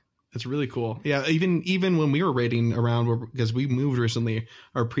yeah. It's really cool. Yeah, even when we were raiding around, because we moved recently,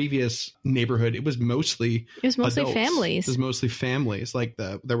 our previous neighborhood, it was mostly adults. Families. It was mostly families.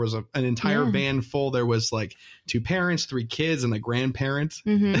 There was an entire van full. There was 2 parents, 3 kids, and a grandparent.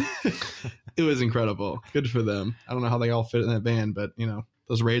 It was incredible. Good for them. I don't know how they all fit in that van, but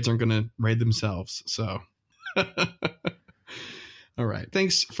those raids aren't going to raid themselves. So. All right.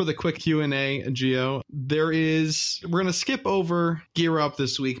 Thanks for the quick Q&A, Gio. We're going to skip over Gear Up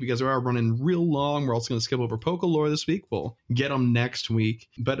this week because we are running real long. We're also going to skip over Pokelore this week. We'll get them next week.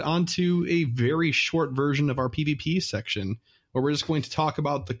 But on to a very short version of our PvP section, where we're just going to talk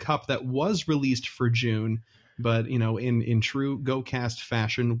about the cup that was released for June. But, in true GoCast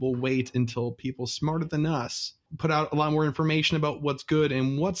fashion, we'll wait until people smarter than us put out a lot more information about what's good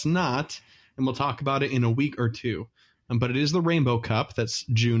and what's not. And we'll talk about it in a week or two. But it is the Rainbow Cup. That's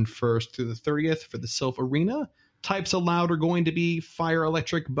June 1st through the 30th for the Sylph Arena. Types allowed are going to be fire,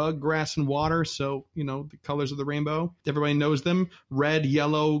 electric, bug, grass, and water. So, the colors of the rainbow. Everybody knows them. Red,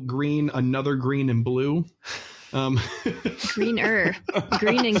 yellow, green, another green, and blue. Greener.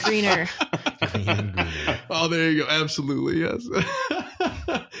 Green and greener. Oh, there you go. Absolutely, yes.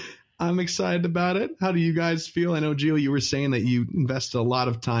 I'm excited about it. How do you guys feel? I know, Gio, you were saying that you invested a lot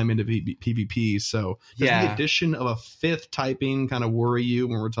of time into PvP. So does the addition of a 5th typing kind of worry you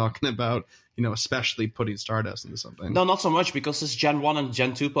when we're talking about, especially putting Stardust into something? No, not so much, because it's Gen 1 and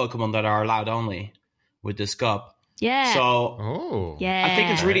Gen 2 Pokemon that are allowed only with this cup. Yeah. So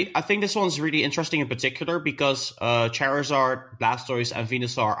I think this one's really interesting in particular because Charizard, Blastoise, and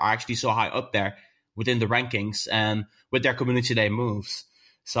Venusaur are actually so high up there within the rankings and with their Community Day moves.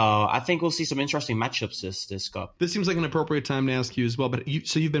 So I think we'll see some interesting matchups this cup. This seems like an appropriate time to ask you as well. But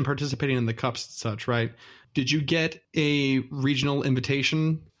you've been participating in the cups and such, right? Did you get a regional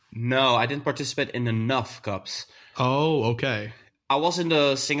invitation? No, I didn't participate in enough cups. Oh, okay. I was in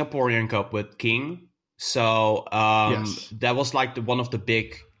the Singaporean Cup with King. So that was one of the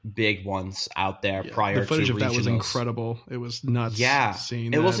big ones out there prior to the footage of that was regionals. Incredible. It was nuts. Yeah, seeing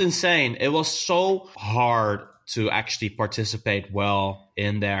it that. was insane. It was so hard to actually participate well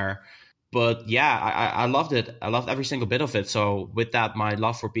in there. But yeah, I loved it. I loved every single bit of it. So with that, my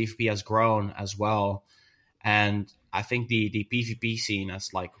love for PvP has grown as well. And I think the PvP scene has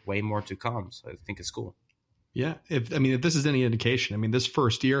way more to come. So I think it's cool. Yeah. If this is any indication, this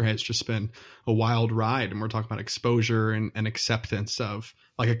first year has just been a wild ride. And we're talking about exposure and acceptance of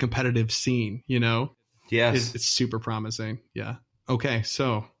a competitive scene, Yes. It's super promising. Yeah. Okay.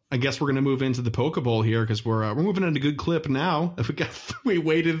 So I guess we're going to move into the Pokeball here because we're moving at a good clip now. We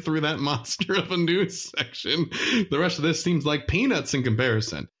waded through that monster of a news section. The rest of this seems like peanuts in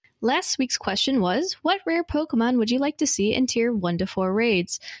comparison. Last week's question was, what rare Pokemon would you like to see in Tier 1 to 4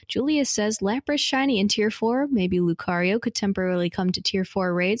 raids? Julius says Lapras Shiny in Tier 4. Maybe Lucario could temporarily come to Tier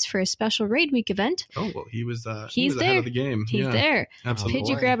 4 raids for a special raid week event. Oh, well, he was there. ahead of the game. He's there. Absolutely.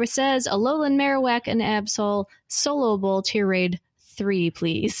 Pidgey Grabber says Alolan Marowak and Absol Solo Bowl Tier Raid 3,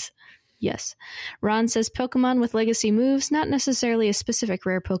 please. Yes. Ron says Pokemon with legacy moves, not necessarily a specific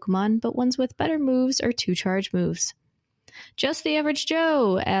rare Pokemon, but ones with better moves or 2-charge moves. Just the Average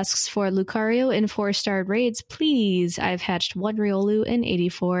Joe asks for Lucario in 4-star raids, please. I've hatched 1 Riolu and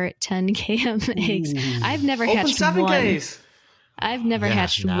 84 10km eggs. I've never hatched 7Ks. I've never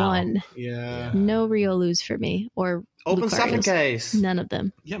hatched one. Yeah. No Riolus for me. Or Open Lucarios. 7Ks. None of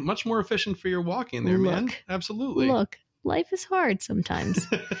them. Yeah, much more efficient for your walking there, man. Absolutely. Look. Life is hard sometimes.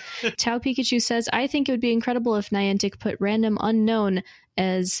 Tao Pikachu says, I think it would be incredible if Niantic put random unknown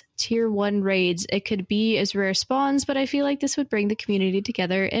as Tier 1 raids. It could be as rare spawns, but I feel like this would bring the community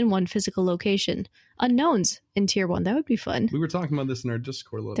together in one physical location. Unknowns in Tier 1. That would be fun. We were talking about this in our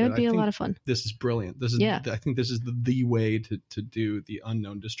Discord a little bit. That would be a lot of fun. This is brilliant. I think this is the way to do the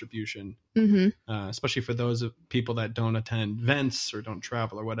unknown distribution, especially for those of people that don't attend events or don't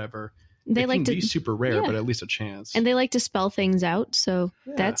travel or whatever. They like to be super rare, but at least a chance. And they like to spell things out, so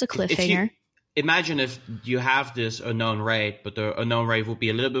that's a cliffhanger. Imagine if you have this unknown raid, but the unknown raid would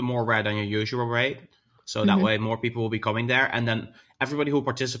be a little bit more rare than your usual raid. So that way more people will be coming there. And then everybody who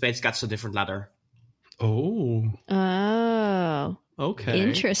participates gets a different letter. Oh. Oh. Okay.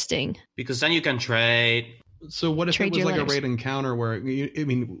 Interesting. Because then you can trade. So what if Trade it was your like letters. a raid encounter where,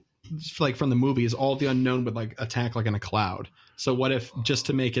 like from the movies, all the unknown would like attack like in a cloud. So what if, just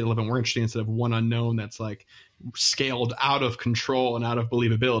to make it a little bit more interesting, instead of one unknown that's like scaled out of control and out of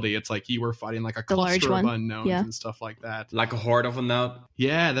believability, it's like you were fighting like a The large cluster of one. unknowns Yeah. and stuff like that. Like a horde of a note.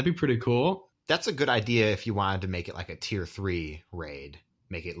 Yeah, that'd be pretty cool. That's a good idea if you wanted to make it like a tier 3 raid.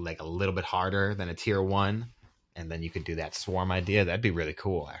 Make it like a little bit harder than a tier 1. And then you could do that swarm idea. That'd be really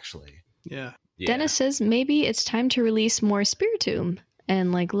cool, actually. Yeah. Yeah. Dennis says maybe it's time to release more Spiritomb,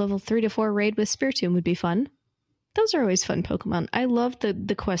 and like level 3 to 4 raid with Spiritomb would be fun. Those are always fun Pokemon. I love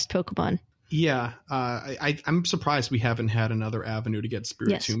the quest Pokemon. Yeah, I'm surprised we haven't had another avenue to get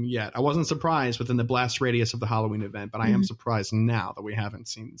Spiritomb yet. I wasn't surprised within the blast radius of the Halloween event, but I am surprised now that we haven't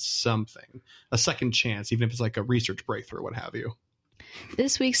seen something. A second chance, even if it's like a research breakthrough or what have you.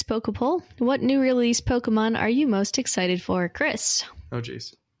 This week's Pokepoll. What new release Pokemon are you most excited for, Chris? Oh,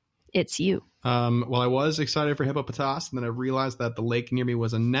 geez. It's you. Well, I was excited for Hippopotas, and then I realized that the lake near me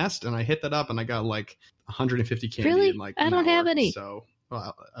was a nest, and I hit that up, and I got like 150 candy. Really? In like I an don't hour. have any. So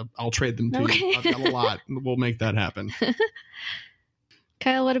I'll trade them to Okay. you. I've got a lot. We'll make that happen.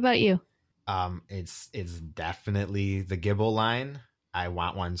 Kyle, what about you? It's definitely the Gibble line. I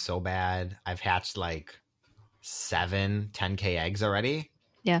want one so bad. I've hatched like 10K eggs already.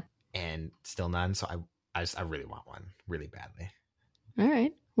 Yeah. And still none. So I really want one really badly. All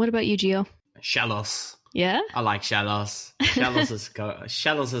right. What about you, Gio? Shellos. Yeah? I like Shellos.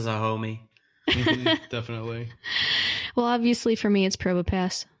 Shellos is a homie. Definitely. Well, obviously for me it's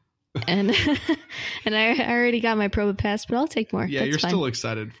Probopass. And and I already got my Probopass, but I'll take more. Yeah, That's you're fine. still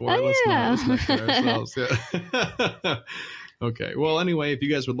excited for it. Oh, Let's not kid yeah. ourselves. Yeah. Okay. Well, anyway, if you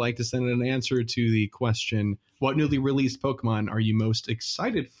guys would like to send an answer to the question, what newly released Pokemon are you most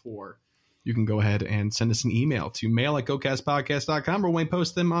excited for? You can go ahead and send us an email to mail@gocastpodcast.com, or we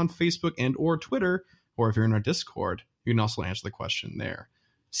post them on Facebook and or Twitter, or if you're in our Discord, you can also answer the question there.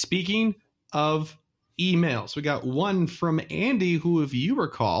 Speaking of emails, we got one from Andy, who, if you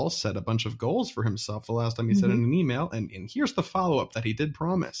recall, set a bunch of goals for himself the last time he sent in an email, and here's the follow-up that he did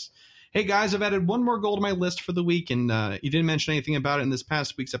promise. Hey guys, I've added one more goal to my list for the week, and you didn't mention anything about it in this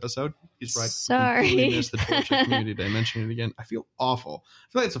past week's episode. He's right. Sorry. Completely missed the Torchic community day. Mention it again. I feel awful.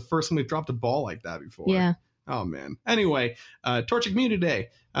 I feel like it's the first time we've dropped a ball like that before. Yeah. Oh man. Anyway, Torchic community day.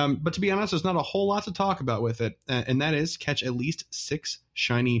 But to be honest, there's not a whole lot to talk about with it, and that is catch at least 6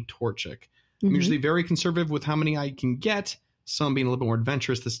 shiny Torchic. I'm usually very conservative with how many I can get, so I'm being a little bit more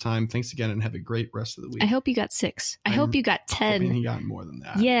adventurous this time. Thanks again, and have a great rest of the week. I hope you got 6. I hope you got 10. Hoping he got more than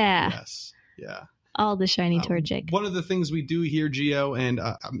that. Yeah. Yes. Yeah. All the shiny Torchic. One of the things we do here, Gio, and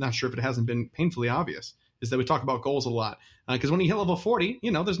I'm not sure if it hasn't been painfully obvious, is that we talk about goals a lot. Because when you hit level 40,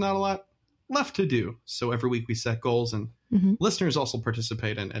 there's not a lot left to do. So every week we set goals, and listeners also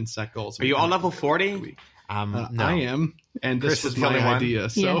participate and set goals. Are you on level 40? No. I am, and this Chris was is the my only one. idea.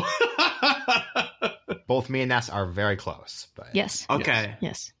 So Both me and Ness are very close. But Yes. Okay.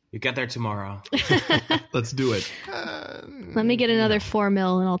 Yes. You get there tomorrow. let's do it. Let me get another 4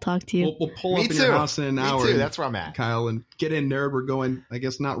 mil and I'll talk to you. We'll pull Me up in too. your house in an Me hour. too. and That's where I'm at. Kyle, and get in, nerd. We're going, I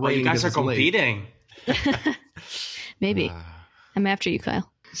guess, not Oh, raining. you guys are 'cause it's late. competing. Maybe. I'm after you, Kyle.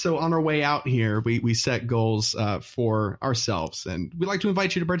 So on our way out here, we set goals for ourselves, and we'd like to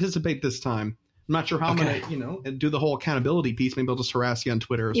invite you to participate this time. I'm not sure how I'm going to, do the whole accountability piece. Maybe I'll just harass you on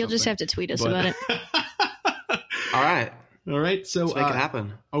Twitter or You'll something. just have to tweet us about it. All right. All right. So Let's make it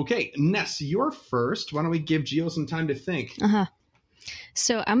happen. Okay, Ness, you're first. Why don't we give Gio some time to think?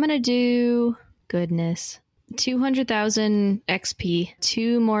 So I'm going to do, 200,000 XP,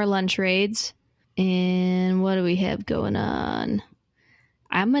 2 more lunch raids, and what do we have going on?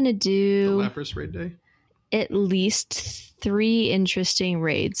 I'm going to The do Lapras raid day? at least 3 interesting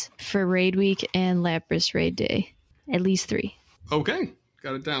raids for raid week and Lapras raid day. At least 3. Okay.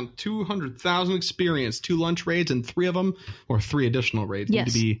 Got it down. 200,000 experience, 2 lunch raids, and 3 of them, or 3 additional raids, need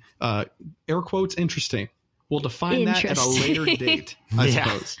to be, air quotes, interesting. We'll define that at a later date, I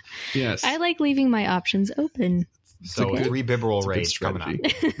suppose. Yes. I like leaving my options open. So 3 Bibberol raids coming up.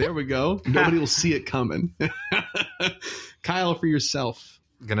 There we go. Nobody will see it coming. Kyle, for yourself.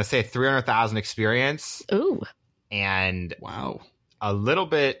 Gonna say 300,000 experience. Ooh. And wow, a little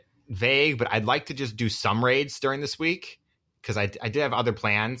bit vague, but I'd like to just do some raids during this week because I did have other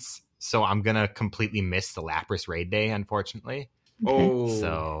plans. So I'm gonna completely miss the Lapras raid day, unfortunately. Okay. Oh,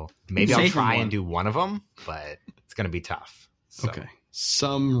 So maybe I'll Save try one. and do one of them, but it's gonna be tough. So. Okay.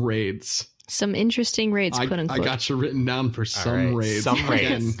 Some raids. Some interesting raids, quote I unquote. got you written down for some right, raids. some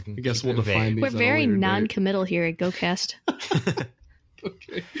raids. Again, I guess we'll Keep it define vague. these. We're at a very later date. non-committal here at GoCast.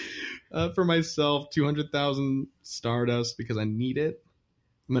 Okay. For myself, 200,000 Stardust because I need it.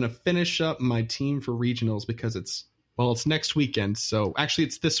 I'm going to finish up my team for regionals because it's next weekend. So actually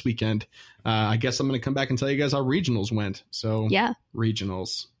it's this weekend. I guess I'm going to come back and tell you guys how regionals went. So Yeah.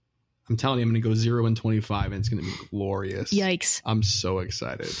 regionals. I'm telling you, I'm going to go 0-25 and it's going to be glorious. Yikes. I'm so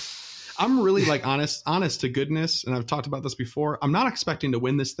excited. I'm really like honest to goodness. And I've talked about this before. I'm not expecting to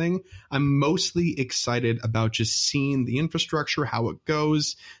win this thing. I'm mostly excited about just seeing the infrastructure, how it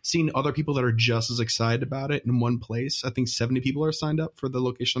goes, seeing other people that are just as excited about it in one place. I think 70 people are signed up for the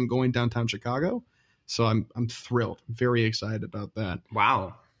location I'm going, downtown Chicago. So I'm thrilled, very excited about that.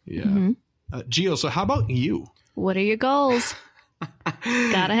 Wow. Yeah. Mhm. Gio, so how about you? What are your goals?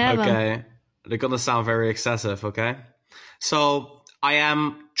 Gotta have 'em. Okay. They're going to sound very excessive, okay? So I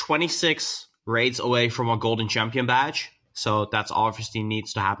am 26 raids away from a golden champion badge. So that's obviously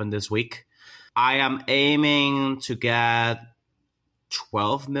needs to happen this week. I am aiming to get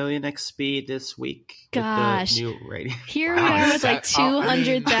 12 million XP this week. Gosh. With the new rating. Here we Wow, are is with like that- oh, I mean,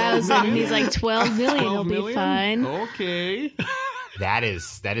 200,000 and he's like 12 million will 12 be million? fine. Okay. That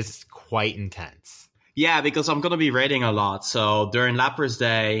is quite intense. Yeah, because I'm going to be raiding a lot. So during Lapper's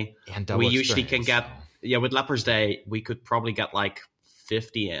Day, And double we usually can experience. get, with Lapper's Day, we could probably get like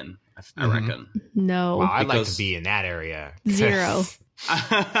 50 in, I Mhm. reckon. No. Wow, I'd like because- to be in that area. 0.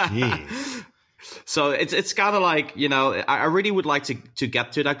 Jeez. So it's kind of like, I really would like to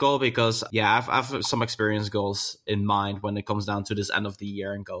get to that goal because, yeah, I've some experience goals in mind when it comes down to this end of the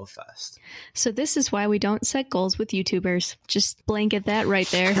year and Go Fest. So this is why we don't set goals with YouTubers. Just blanket that right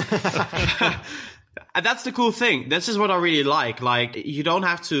there. And that's the cool thing. This is what I really like. Like, you don't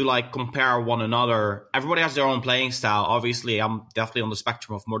have to like compare one another. Everybody has their own playing style. Obviously, I'm definitely on the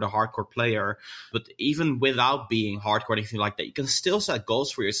spectrum of more the hardcore player. But even without being hardcore or anything like that, you can still set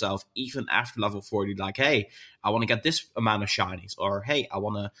goals for yourself even after level 40. Like, hey, I want to get this amount of shinies. Or, hey, I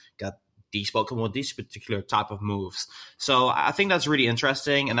want to get these Pokemon with these particular type of moves. So I think that's really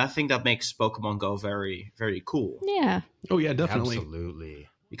interesting. And I think that makes Pokemon Go very, very cool. Yeah. Oh, yeah, definitely. Absolutely.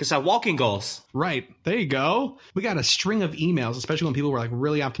 Because I have walking goals. Right. There you go. We got a string of emails, especially when people were like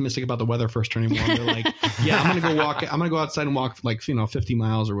really optimistic about the weather first turning warm. They're like, yeah, I'm going to go walk. I'm going to go outside and walk like, 50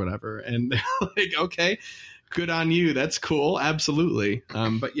 miles or whatever. And they're like, okay, good on you. That's cool. Absolutely.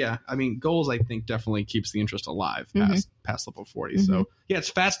 But yeah, I mean, goals, I think definitely keeps the interest alive past level 40. So yeah, it's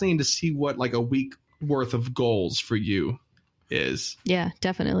fascinating to see what like a week worth of goals for you is. Yeah,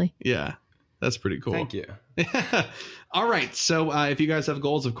 definitely. Yeah. That's pretty cool. Thank you. All right. So if you guys have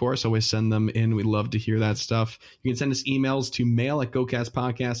goals, of course, always send them in. We'd love to hear that stuff. You can send us emails to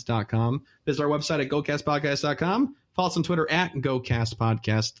mail@gocastpodcast.com. Visit our website at gocastpodcast.com. Follow us on Twitter at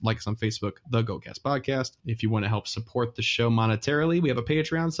GoCastPodcast. Like us on Facebook, The GoCast Podcast. If you want to help support the show monetarily, we have a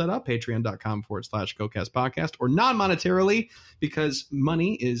Patreon set up, patreon.com/GoCastPodcast, or non-monetarily, because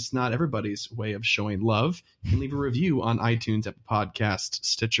money is not everybody's way of showing love. You can leave a review on iTunes, Apple Podcasts,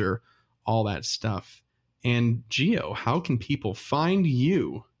 Stitcher, all that stuff. And Gio, how can people find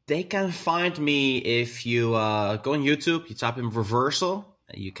you? They can find me if you go on YouTube, you type in Reversal.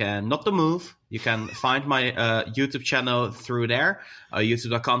 You can, not the move, you can find my YouTube channel through there.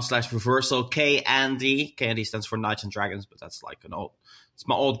 YouTube.com/Reversal KND. KND stands for Knights and Dragons, but that's like it's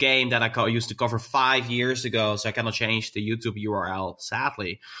my old game that I used to cover 5 years ago, so I cannot change the YouTube URL,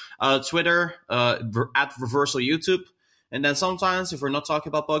 sadly. Twitter, at Reversal YouTube. And then sometimes, if we're not talking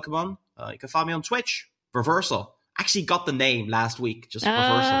about Pokemon, you can find me on Twitch, Reversal. Actually got the name last week, just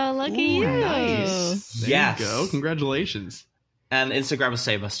Reversal. Oh, lucky you. Nice. There Yes. you go. Congratulations. And Instagram is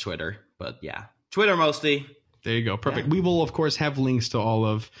same as Twitter, but yeah, Twitter mostly. There you go. Perfect. Yeah. We will, of course, have links to all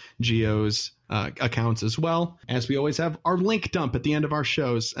of Gio's accounts as well, as we always have our link dump at the end of our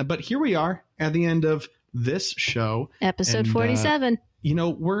shows. But here we are at the end of this show. Episode And, 47.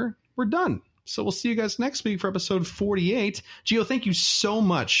 We're done. So we'll see you guys next week for episode 48. Gio, thank you so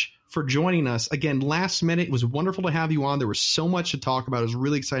much for joining us. Again, last minute, it was wonderful to have you on. There was so much to talk about. It was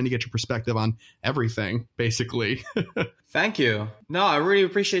really exciting to get your perspective on everything, basically. Thank you. No, I really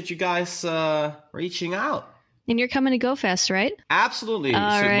appreciate you guys reaching out. And you're coming to Go Fest, right? Absolutely.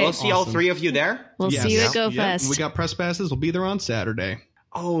 All So right. we'll see all Awesome. three of you there. We'll Yes. see you at Yep. Go Yep. Fest. We got press passes. We'll be there on Saturday.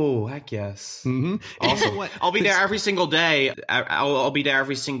 Oh, heck yes. Mm-hmm. Awesome. I'll be there every single day. I'll be there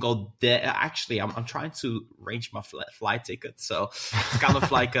every single day. Actually, I'm trying to arrange my flight ticket, so it's kind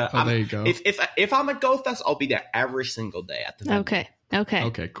of like Oh, there you go. If I'm at Go Fest, I'll be there every single day at the venue. Okay.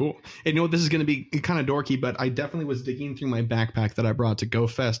 Okay, cool. And you know what? This is going to be kind of dorky, but I definitely was digging through my backpack that I brought to Go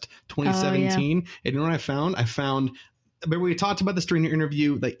Fest 2017. And you know what I found? I found remember we talked about this during your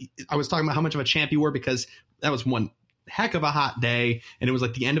interview. Like I was talking about how much of a champ you were because that was one heck of a hot day, and it was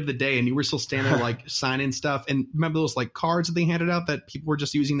like the end of the day, and you were still standing there like signing stuff. And remember those like cards that they handed out that people were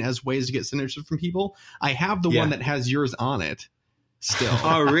just using as ways to get signatures from people? I have the one that has yours on it still.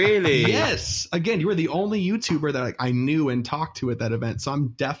 Oh, really? Yes. Again, you were the only YouTuber that I knew and talked to at that event, so I'm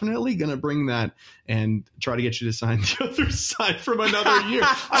definitely gonna bring that and try to get you to sign the other side from another year.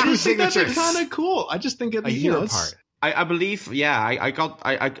 I just think that's kind of cool. I just think it'd be a year apart. I believe,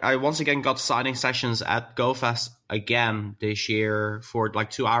 I once again got signing sessions at GoFest again this year for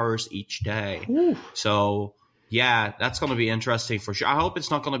like 2 hours each day. Ooh. So yeah, that's going to be interesting for sure. I hope it's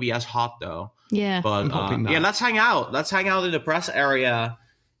not going to be as hot though. Yeah. But let's hang out. Let's hang out in the press area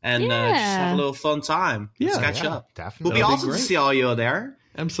and just have a little fun time. Let's catch up. Definitely. It'll be awesome to see all you there.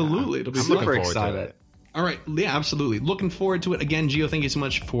 Absolutely. It'll be I'm fun. super excited. All right. Yeah, absolutely. Looking forward to it. Again, Gio, thank you so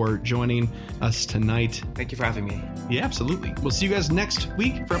much for joining us tonight. Thank you for having me. Yeah, absolutely. We'll see you guys next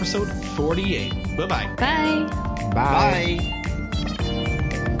week for episode 48. Bye-bye. Bye. Bye.